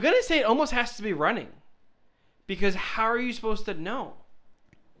 I'm going to say it almost has to be running. Because how are you supposed to know?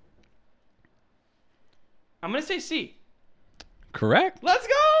 I'm going to say C. Correct. Let's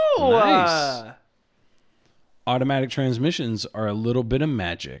go! Nice. Automatic transmissions are a little bit of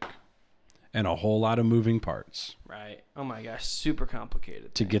magic and a whole lot of moving parts. Right. Oh my gosh, super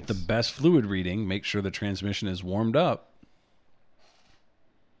complicated. To get the best fluid reading, make sure the transmission is warmed up.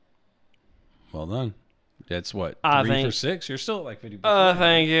 Well done. That's what? 3 for 6? You're still at like 50%.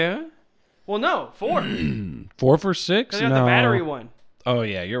 Thank you. Well, no, 4. 4 for 6? Because I got the battery one. Oh,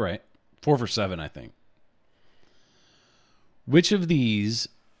 yeah, you're right. 4 for 7, I think. Which of these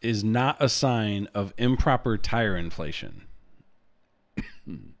is not a sign of improper tire inflation?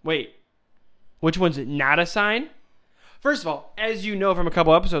 Wait. Which one's not a sign? First of all, as you know from a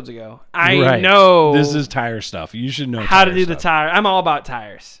couple episodes ago, I know this is tire stuff. You should know how to do stuff. the tire. I'm all about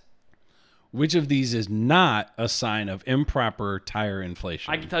tires. Which of these is not a sign of improper tire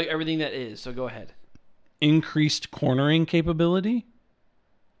inflation? I can tell you everything that is, so go ahead. Increased cornering capability,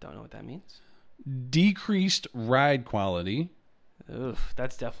 Don't know what that means. decreased ride quality, Oof,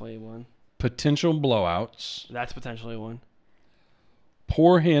 that's definitely one. potential blowouts, That's potentially one.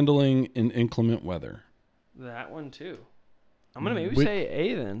 poor handling in inclement weather. That one too. I'm gonna maybe Whi- say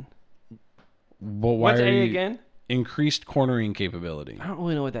A then. But why What's are A you- again? Increased cornering capability. I don't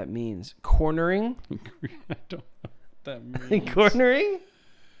really know what that means. Cornering? I don't know what that means. Cornering?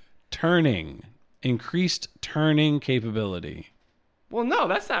 Turning. Increased turning capability. Well, no,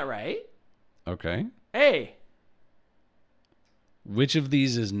 that's not right. Okay. A. Which of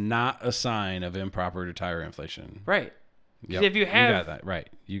these is not a sign of improper tire inflation? Right. Yep, if you have- you got that. Right.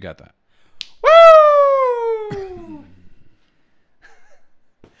 You got that. Woo!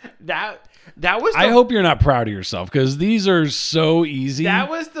 that was. I hope you're not proud of yourself because these are so easy. that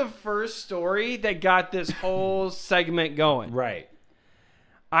was the first story that got this whole segment going. right.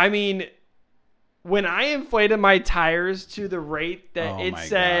 I mean, when I inflated my tires to the rate that Oh it my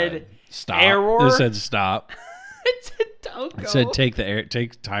said God. Stop. error. It said stop. it said don't go. It said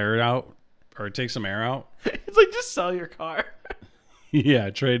take tire out or take some air out. It's like just sell your car. Yeah,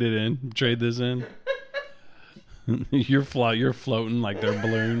 trade it in. Trade this in. You're floating like they're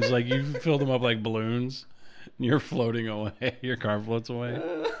balloons. Like you fill them up like balloons. And you're floating away. Your car floats away.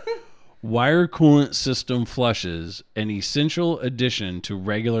 Wire coolant system flushes, an essential addition to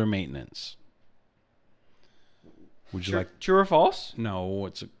regular maintenance. Would you like? True or false? No,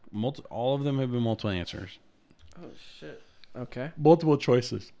 all of them have been multiple answers. Oh shit. Okay. Multiple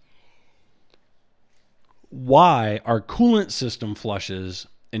choices. Why are coolant system flushes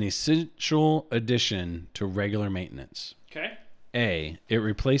an essential addition to regular maintenance? Okay. A. It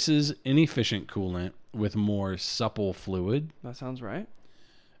replaces inefficient coolant with more supple fluid. That sounds right.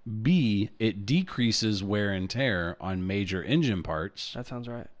 B. It decreases wear and tear on major engine parts. That sounds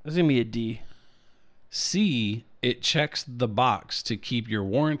right. It's gonna be a D. C. It checks the box to keep your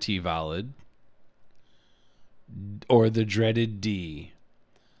warranty valid. Or the dreaded D.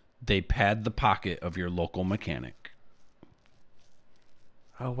 They pad the pocket of your local mechanic.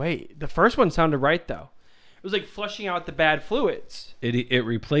 Oh wait, the first one sounded right though. It was like flushing out the bad fluids. It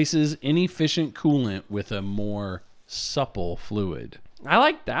replaces inefficient coolant with a more supple fluid. I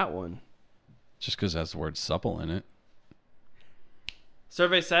like that one. Just because that's the word supple in it.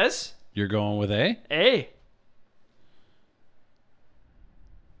 Survey says You're going with A? A.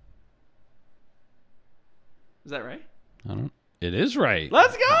 Is that right? I don't. It is right.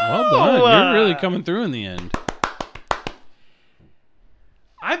 Let's go! Well done. You're really coming through in the end.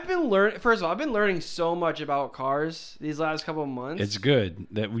 I've been learning. First of all, I've been learning so much about cars these last couple of months. It's good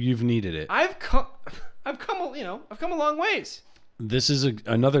that you've needed it. I've come a long ways. This is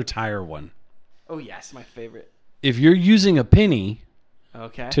another tire one. Oh yes, my favorite. If you're using a penny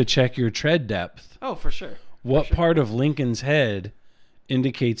Okay. to check your tread depth, Oh, for sure. what part of Lincoln's head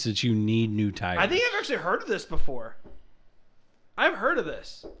indicates that you need new tires? I think I've actually heard of this before. I've heard of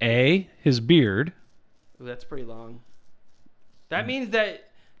this. A, his beard. Ooh, that's pretty long. That means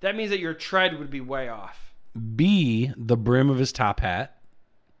that your tread would be way off. B, the brim of his top hat.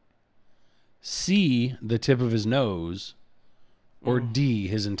 C, the tip of his nose. Or D,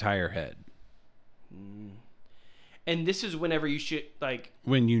 his entire head. And this is whenever you should like.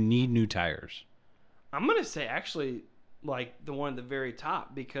 When you need new tires. I'm gonna say actually like the one at the very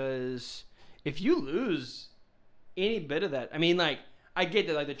top, because if you lose any bit of that, I mean, like, I get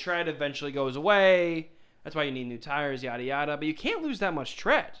that like the tread eventually goes away. That's why you need new tires, yada yada. But you can't lose that much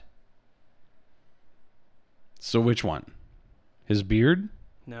tread. So which one? His beard?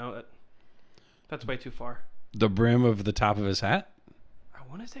 No, that's way too far. The brim of the top of his hat? I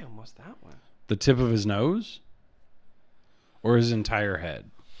want to say almost that one. The tip of his nose? Or his entire head?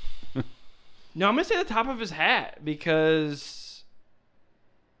 No, I'm gonna say the top of his hat because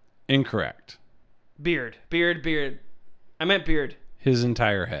Incorrect. beard. I meant beard. His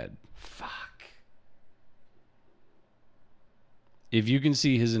entire head. Fuck. If you can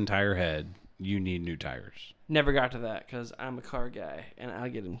see his entire head, you need new tires. Never got to that because I'm a car guy and I'll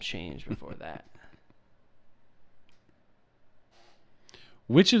get them changed before that.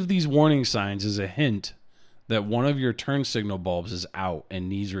 Which of these warning signs is a hint that one of your turn signal bulbs is out and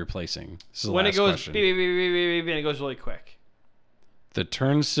needs replacing? This is the When it last goes question. beep, beep, beep, beep, beep, beep, and it goes really quick. The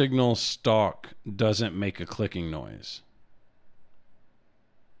turn signal stalk doesn't make a clicking noise.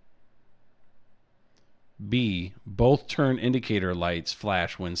 B, both turn indicator lights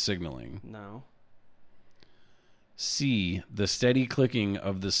flash when signaling. No. C, the steady clicking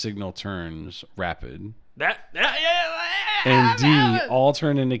of the signal turns rapid. And And D, all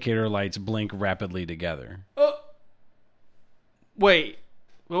turn indicator lights blink rapidly together. Wait,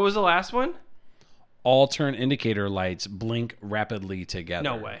 what was the last one? All turn indicator lights blink rapidly together.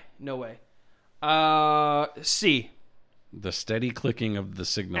 No way. C. The steady clicking of the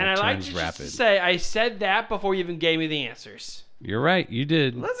signal And I like turns to rapid. just say I said that before you even gave me the answers. You're right, you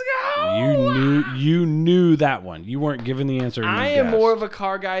did. Let's go. You knew that one. You weren't given the answer. I am more of a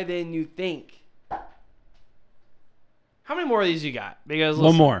car guy than you think. How many more of these you got? Because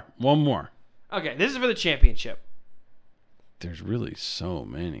One more. Okay, this is for the championship. There's really so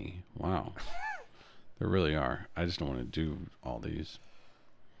many. Wow. There really are. I just don't want to do all these.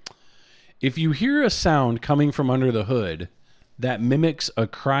 If you hear a sound coming from under the hood that mimics a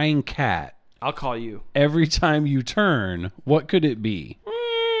crying cat I'll call you. every time you turn, what could it be?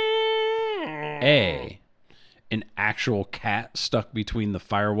 A, an actual cat stuck between the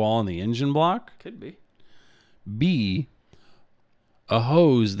firewall and the engine block. Could be. B, a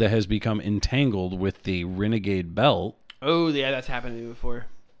hose that has become entangled with the Renegade belt. Oh, yeah, that's happened to me before.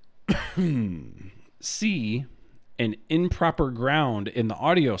 C, an improper ground in the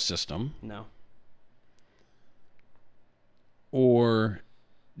audio system. No. Or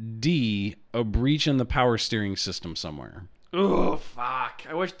D, a breach in the power steering system somewhere. Oh, fuck.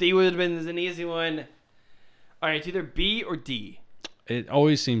 I wish D would have been an easy one. All right, it's either B or D. It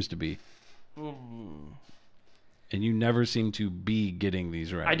always seems to be. And you never seem to be getting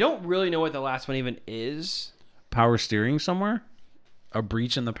these right. I don't really know what the last one even is. Power steering somewhere? A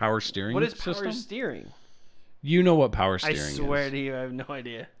breach in the power steering What is system? power steering? You know what power steering I is. swear to you, I have no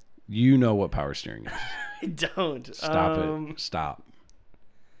idea. You know what power steering is. I don't. Stop it. Stop.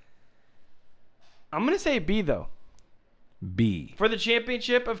 I'm going to say B, though. B. For the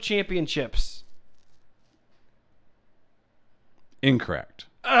championship of championships. Incorrect.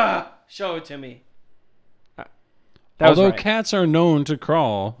 Show it to me. Although cats are known to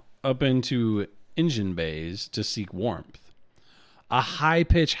crawl up into engine bays to seek warmth, a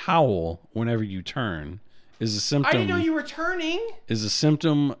high-pitched howl whenever you turn is a symptom. I didn't know you were turning. Is a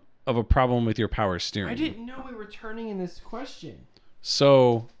symptom of a problem with your power steering. I didn't know we were turning in this question.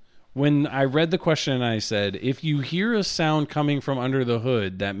 So, when I read the question, I said, if you hear a sound coming from under the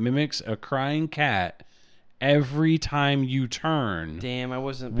hood that mimics a crying cat every time you turn, damn, I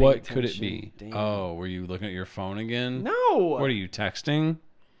wasn't paying what attention. could it be? Damn. Oh, were you looking at your phone again? No. What are you texting?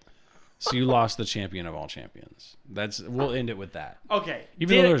 So you lost the champion of all champions. We'll end it with that. Okay.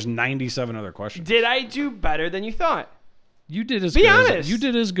 Even though there's 97 other questions. Did I do better than you thought? You did as Be good honest. as you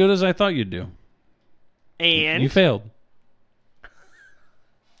did as good as I thought you'd do. And You failed.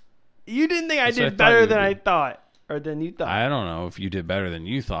 you didn't think I That's what I did thought better you than would I do. thought, or than you thought. I don't know if you did better than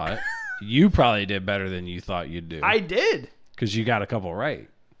you thought. You probably did better than you thought you'd do. I did. Because you got a couple right.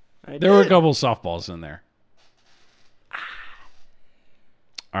 I There were a did. couple softballs in there.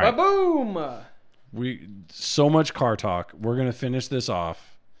 All right. Ba-boom. So much car talk. We're going to finish this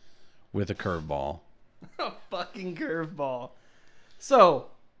off with a curveball. A fucking curveball. So,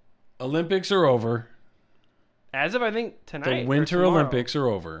 Olympics are over. as of I think tonight, The or Winter tomorrow, Olympics are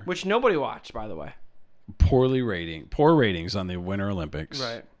over. which nobody watched, by the way. Poor ratings on the Winter Olympics.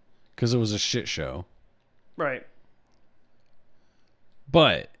 Right. Because it was a shit show. Right.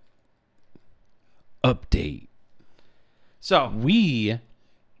 But update. So,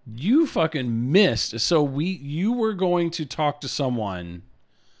 You fucking missed. So you were going to talk to someone,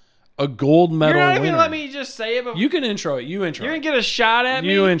 a gold medal you're not even winner. gonna let me just say it. Before, You can intro it. You intro you're it. gonna get a shot at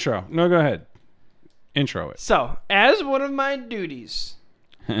me. You intro. No, go ahead. Intro it. So, as one of my duties,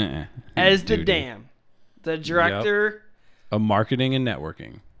 as the Duty. dam, the director of marketing and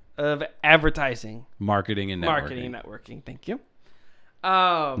networking. of advertising, Marketing and networking. marketing and networking. Thank you.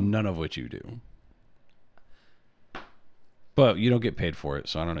 None of which you do. But you don't get paid for it,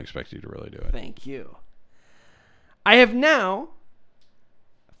 so I don't expect you to really do it. Thank you. I have now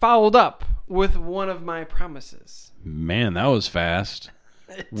followed up with one of my promises. Man, that was fast.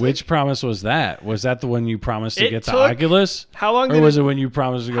 Which promise was that? Was that the one you promised to It get the took- Oculus? How long Or did was it? it when you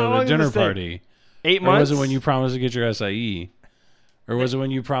promised to How go to long the did dinner this take? party? 8 Or months. was it when you promised to get your SIE? Or was it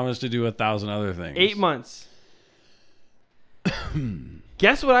when you promised to do 1,000 other things? 8 months.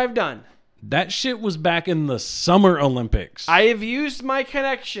 Guess what I've done? That shit was back in the Summer Olympics. I have used my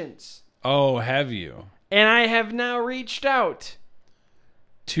connections, Oh, have you? and I have now reached out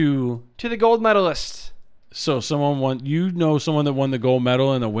To to the gold medalists. so someone won. You know someone that won the gold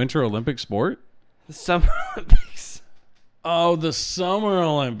medal in the Winter Olympic sport? The Summer Olympics. Oh, the Summer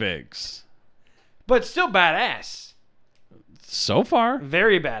Olympics. But still badass. So far,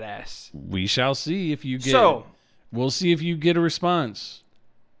 Very badass. we shall see if you get. So, We'll see if you get a response.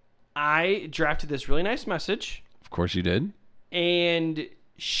 I drafted this really nice message, Of course, you did. and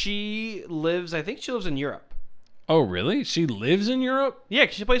she lives, I think she lives in Europe. Oh, really? She lives in Europe? Yeah,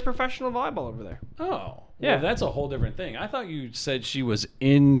 'cause she plays professional volleyball over there. Oh, Yeah. Well, that's a whole different thing. I thought you said she was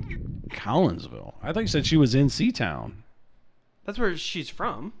in Collinsville. I thought you said she was in Seatown, That's where she's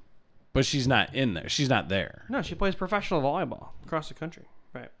from. but she's not in there. She's not there. No, she plays professional volleyball across the country.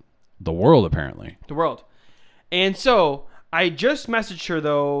 Right. The world, apparently. The world. And so I just messaged her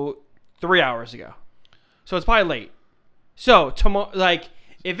though 3 hours ago. So it's probably late. So tomorrow, like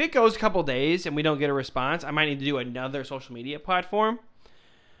if it goes a couple days and we don't get a response, I might need to do another social media platform.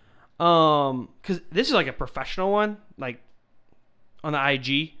 Because this is like a professional one, like on the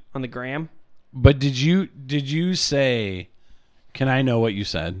IG, on the gram. But did you say, can I know what you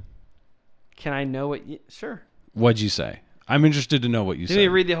said? Can I know what? Sure. What'd you say? I'm interested to know what you said. Did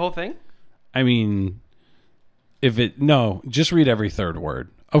you read the whole thing? I mean, no, just read every third word.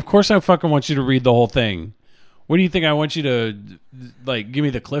 Of course I fucking want you to read the whole thing. What do you think? I want you to, like, give me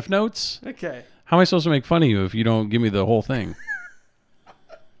the cliff notes? Okay. How am I supposed to make fun of you if you don't give me the whole thing?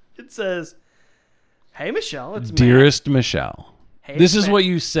 It says, "Hey Michelle, it's Dearest Michelle." Hey, This is Matt. what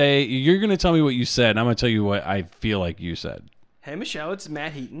you say. You're going to tell me what you said, and I'm going to tell you what I feel like you said. Hey Michelle, it's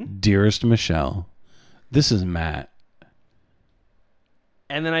Matt Heaton. Dearest Michelle, this is Matt.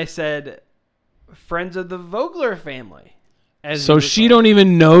 And then I said, friends of the Vogler family. So she don't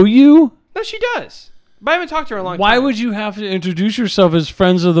even know you? No, she does. But I haven't talked to her in a long time. Why would you have to introduce yourself as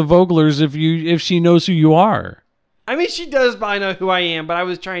friends of the Voglers if she knows who you are? I mean, she does probably know who I am, but I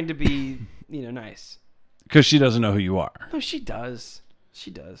was trying to be, nice. Because she doesn't know who you are. No, she does. She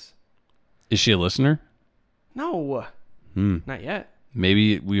does. Is she a listener? No. Hmm. Not yet.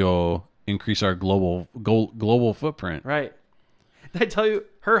 Maybe we'll increase our global footprint. Right. Did I tell you,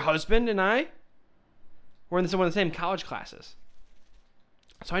 her husband and I were in one of the same college classes.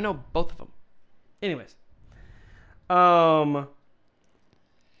 So I know both of them. Anyways. I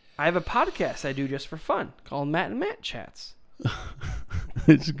have a podcast I do just for fun called Matt and Matt Chats.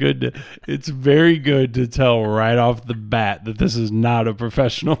 It's very good to tell right off the bat that this is not a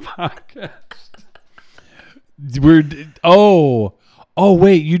professional podcast.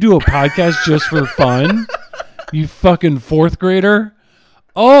 Wait, you do a podcast just for fun? You fucking fourth grader?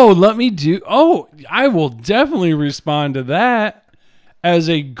 I will definitely respond to that as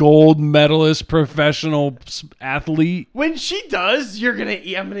a gold medalist professional athlete. When she does, you're gonna eat.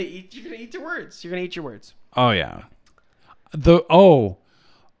 You're gonna eat your words. You're gonna eat your words. Oh yeah.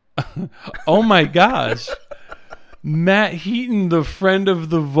 Oh my gosh. Matt Heaton, the friend of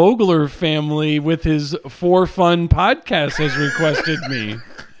the Vogler family with his For Fun podcast, has requested me.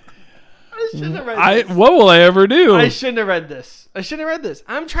 I shouldn't have read this. What will I ever do? I shouldn't have read this.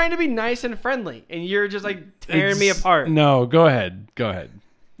 I'm trying to be nice and friendly, and you're just like tearing me apart. No, go ahead. No,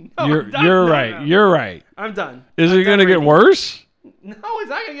 You're I'm done. right. No. You're right. I'm done. Is I'm it going to done get reading. worse? No, it's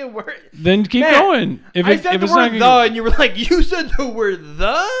not gonna get worse. Then keep Matt, going. I said the word the, and you were like, you said the word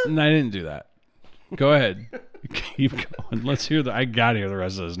the? No, I didn't do that. Go ahead. Keep going. Let's hear I got to hear the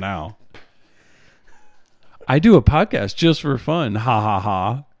rest of this now. I do a podcast just for fun. Ha ha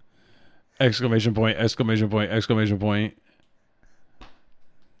ha. Exclamation point, exclamation point, exclamation point.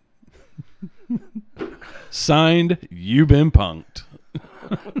 Signed, you been punked.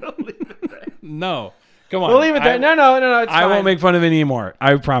 No. Come on. We'll leave it there. No, it's I fine. won't make fun of it anymore.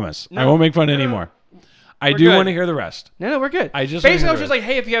 I promise. I won't make fun anymore. I do good. want to hear the rest. No, we're good. I just Basically, I wanna was hear just like,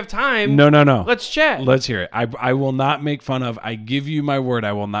 hey, if you have time, No. let's chat. Let's hear it. I will not make fun of. I give you my word.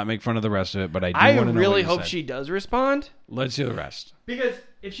 I will not make fun of the rest of it. But I do I want to know really what you hope said. she does respond. Let's hear the rest. Because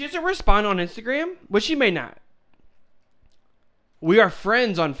if she doesn't respond on Instagram, which she may not, we are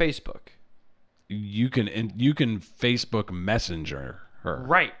friends on Facebook. You can Facebook Messenger her,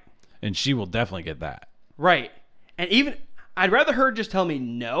 Right. and she will definitely get that. Right. And even, I'd rather her just tell me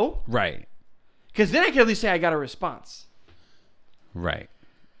no, Right. because then I can at least say I got a response. Right.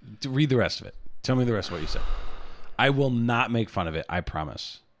 Read the rest of it. Tell me the rest of what you said. I will not make fun of it. I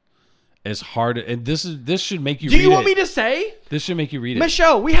promise. As hard, and this should make you. Do read you want it. me to say? This should make you read it.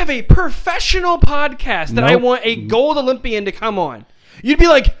 Michelle, we have a professional podcast that I Nope. want a gold Olympian to come on. You'd be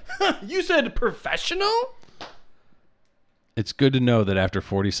like, huh, you said professional? It's good to know that after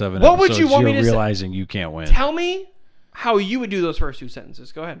 47 What would episodes, you want me you're to say? realizing you can't win. Tell me how you would do those first two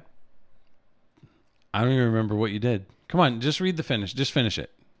sentences. Go ahead. I don't even remember what you did. Come on, just read the finish. Just finish it.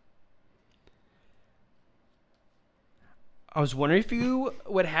 I was wondering if you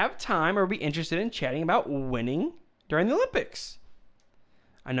would have time or be interested in chatting about winning during the Olympics.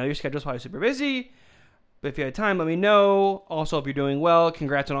 I know your schedule's probably super busy, but if you had time, let me know. Also, hope you're doing well.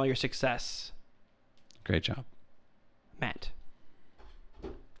 Congrats on all your success. Great job. Matt.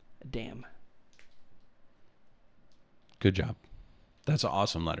 Damn. Good job. That's an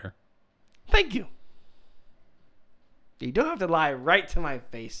awesome letter. Thank you. You don't have to lie right to my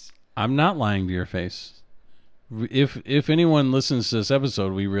face. I'm not lying to your face. If anyone listens to this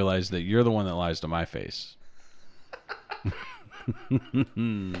episode, we realize that you're the one that lies to my face.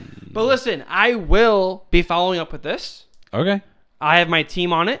 But listen, I will be following up with this. Okay. I have my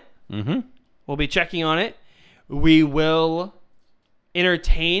team on it. Mm-hmm. We'll be checking on it. We will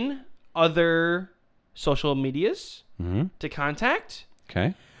entertain other social medias Mm-hmm. to contact.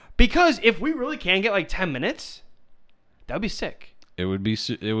 Okay. Because if we really can get like 10 minutes, that would be sick. It would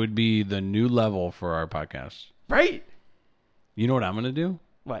be the new level for our podcast. Right? You know what I'm gonna do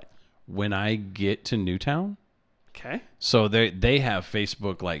What? when I get to Newtown? Okay. So they have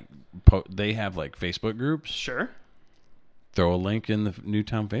Facebook they have like Facebook groups. Sure. Throw a link in the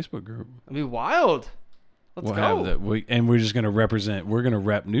Newtown Facebook group. That'd be wild. Let's We'll go. have that. We're just gonna represent. We're gonna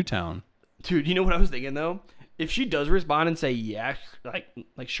rep Newtown. Dude, you know what I was thinking though? If she does respond and say yeah,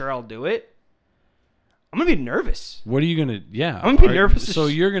 like sure I'll do it, I'm gonna be nervous. What are you gonna? Yeah, I'm gonna be nervous as So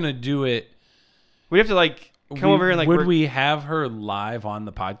sh- you're gonna do it. We'd have to like come over here and like. Would we have her live on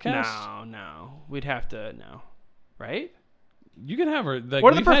the podcast? No. We'd have to no, right? You can have her. Like,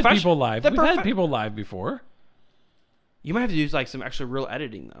 What are the we've had profession- people live. the We've had people live before. You might have to do like some extra real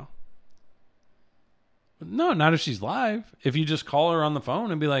editing though. No, not if she's live. If you just call her on the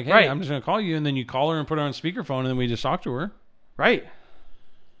phone and be like, "Hey, Right. I'm just gonna call you," and then you call her and put her on speakerphone, and then we just talk to her. Right.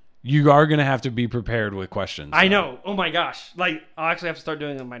 You are gonna have to be prepared with questions. I know. Oh my gosh. Like I'll actually have to start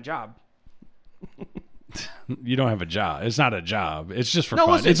doing it in my job. You don't have a job. It's not a job. It's just for No,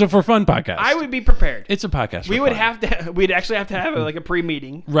 fun. listen, It's a for fun podcast. I would be prepared. It's a podcast. We for would fun. have to. We'd actually have to have like a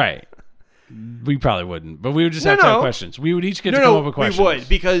pre-meeting. Right. We probably wouldn't, but we would just have to have questions. We would each get to come up with questions. We would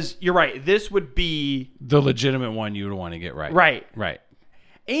because you're right. This would be The legitimate one you would want to get right. right. Right.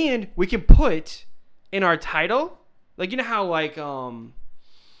 And we can put in our title, like you know how like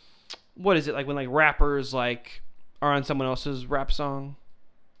what is it like when like rappers like are on someone else's rap song,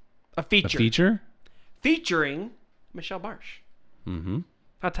 a A feature, feature? featuring Michelle Barsh. Mm-hmm.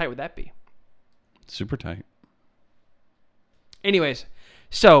 How tight would that be? Super tight. Anyways,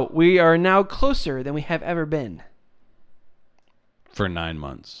 so we are now closer than we have ever been. For 9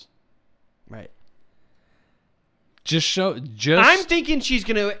 months. Right. I'm I'm thinking she's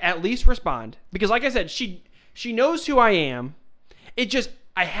gonna at least respond because, like I said, she knows who I am. It just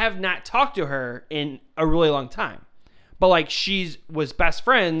I have not talked to her in a really long time, but like was best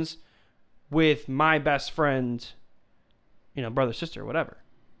friends with my best friend, you know, brother, sister, whatever.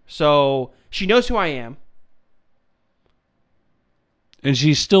 So she knows who I am. And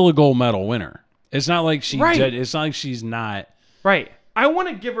she's still a gold medal winner. It's not like Right. she's not. Right. I want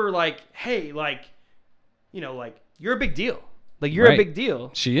to give her like, hey, like, you know, like you're a big deal. Like you're a Right. big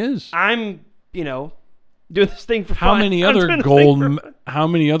deal. She is. I'm, you know, doing this thing for How fun. many I'm other doing this thing for fun. how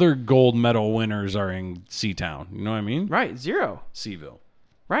many other gold medal winners are in Seatown? You know what I mean? Right, 0. Seaville.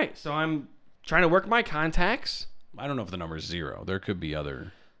 Right. So I'm trying to work my contacts. I don't know if the number is 0. There could be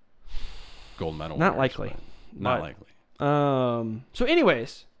other gold medal Not winners, likely. but Not But- likely. So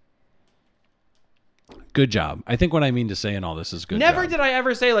anyways, Good job. I think what I mean to say in all this is good never job. did I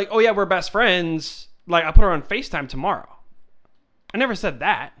ever say like, oh yeah, we're best friends. Like I put her on FaceTime tomorrow. I never said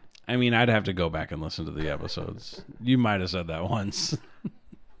that. I mean, I'd have to go back and listen to the episodes. You might have said that once.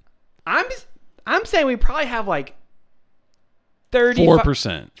 I'm saying we probably have like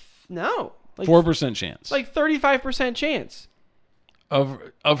 4%. No. Like 4% chance. like 35% chance.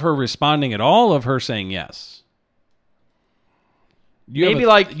 Of her responding at all, of her saying yes. You Maybe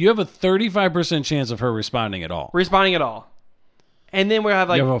you have a 35% chance of her responding at all. Responding at all. And then we'll have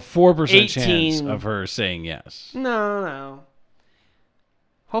like You have a 4% 18 chance of her saying yes. No.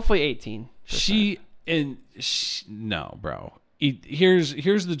 Hopefully 18. No, bro.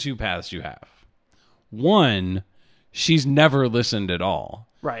 Here's the two paths you have. One, she's never listened at all.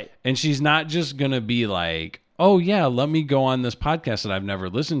 Right. And she's not just going to be like, oh, yeah, let me go on this podcast that I've never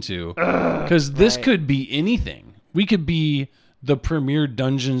listened to. Because this right. could be anything. We could be the premier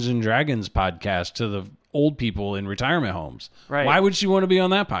Dungeons and Dragons podcast to the old people in retirement homes. Right. Why would she want to be on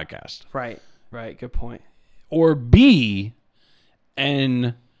that podcast? Right. Good point. Or B,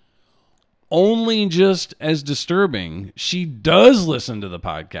 and only just as disturbing, she does listen to the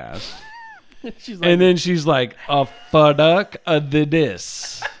podcast. She's like, And then she's like, a fuck of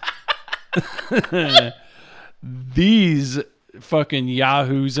this. These fucking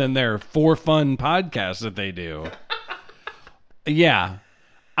yahoos and their for fun podcasts that they do. Yeah.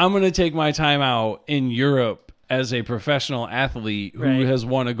 I'm going to take my time out in Europe as a professional athlete who Right. has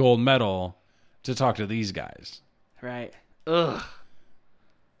won a gold medal to talk to these guys. right. Ugh.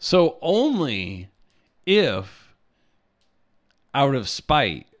 So only if, out of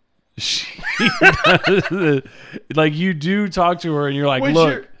spite, she does, like you do talk to her and you're like, What's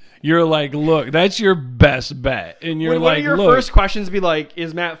look, look, that's your best bet. And you're Would like, one of your look, first questions be like,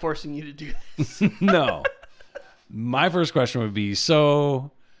 is Matt forcing you to do this? no. My first question would be, so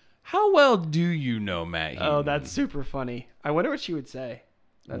how well do you know Matt Heaton? Oh, that's super funny. I wonder what she would say.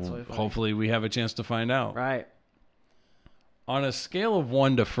 That's really funny. Hopefully we have a chance to find out. Right. On a scale of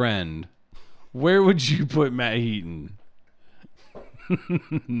 1 to friend, where would you put Matt Heaton?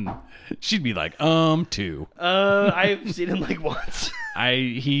 She'd be like, 2. I've seen him like once.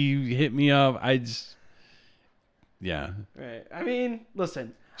 He hit me up. Yeah. Right. I mean,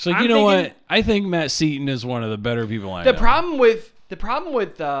 listen. So I'm you know thinking- what? I think Matt Seaton is one of the better people I The know. problem with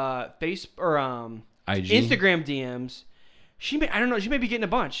face or IG? Instagram DMs, I don't know. She may be getting a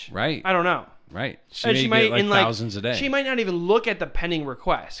bunch. Right. I don't know. Right. And She may get like thousands a day. She might not even look at the pending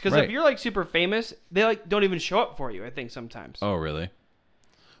requests because Right. if you're like super famous, they like don't even show up for you. I think sometimes. Oh, really?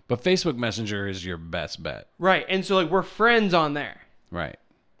 But Facebook Messenger is your best bet. Right, and so like we're friends on there. Right.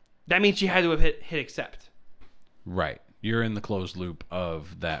 That means she had to have hit accept. Right. You're in the closed loop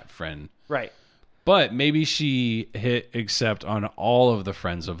of that friend. Right. But maybe she hit accept on all of the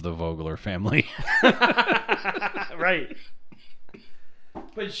friends of the Vogler family. Right.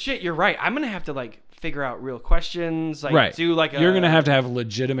 But shit, you're right. I'm gonna have to like figure out real questions. Like Right. do like You're going to have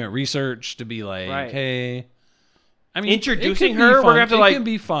legitimate research to be like, Right. hey. I mean, Introducing it could be her, we're fun. gonna have to, it like, can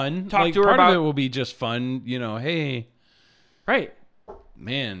be fun. talk Like, to her part about- of it will be just fun. You know, hey, Right.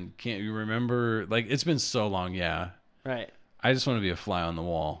 man, can't you remember? Like, it's been so long. Yeah. Right. I just want to be a fly on the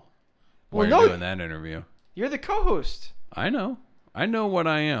wall Well, while no. you're doing that interview. You're the co-host. I know what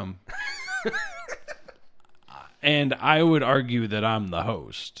I am. And I would argue that I'm the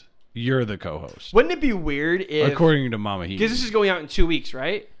host. You're the co-host. Wouldn't it be weird if According to Mama Heat. because this is going out in 2 weeks,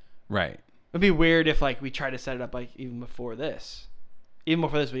 right? Right. It'd be weird if like we tried to set it up like even before this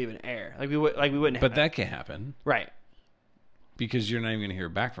would even air. Like we wouldn't. But have that can't happen right. because you're not even going to hear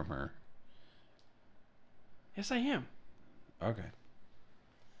back from her. Yes, I am. Okay.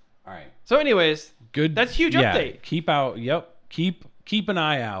 All right. So, anyways, Good. That's a huge yeah, update. Keep out. Yep. Keep an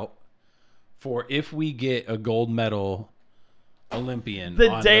eye out for if we get a gold medal Olympian. the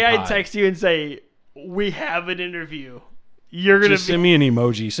on day the I pod. text you and say we have an interview, you're gonna Just be, send me an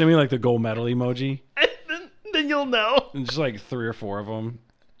emoji. Send me like the gold medal emoji, then you'll know. and just like 3 or 4 of them,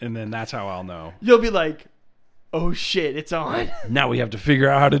 and then that's how I'll know. You'll be like, oh shit, it's on. Now we have to figure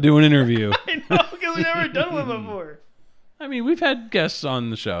out how to do an interview. I know because we've never done one before. I mean, we've had guests on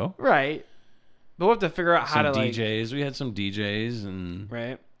the show. Right. But we'll have to figure out how Some to like. DJs. We had some DJs and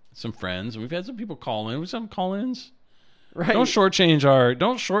Right. some friends. We've had some people call in. We've some call-ins. Right. Don't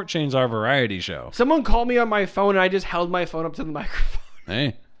shortchange our variety show. Someone called me on my phone and I just held my phone up to the microphone.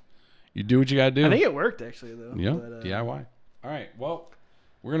 Hey, you do what you gotta do. I think it worked actually though. Yeah, But, DIY. All right, well,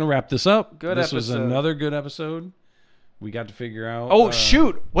 we're gonna wrap this up. Good This was episode. another good episode. We got to figure out. Oh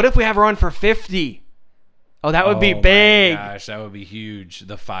shoot! What if we have her on for 50? Oh, that would be oh big. My gosh, that would be huge.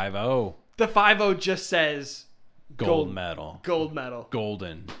 The 5-0 The 5-0 just says gold medal, gold medal.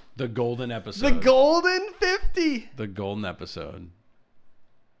 golden, the golden episode, The golden 50. the golden episode.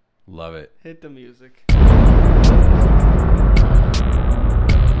 Love it. Hit the music.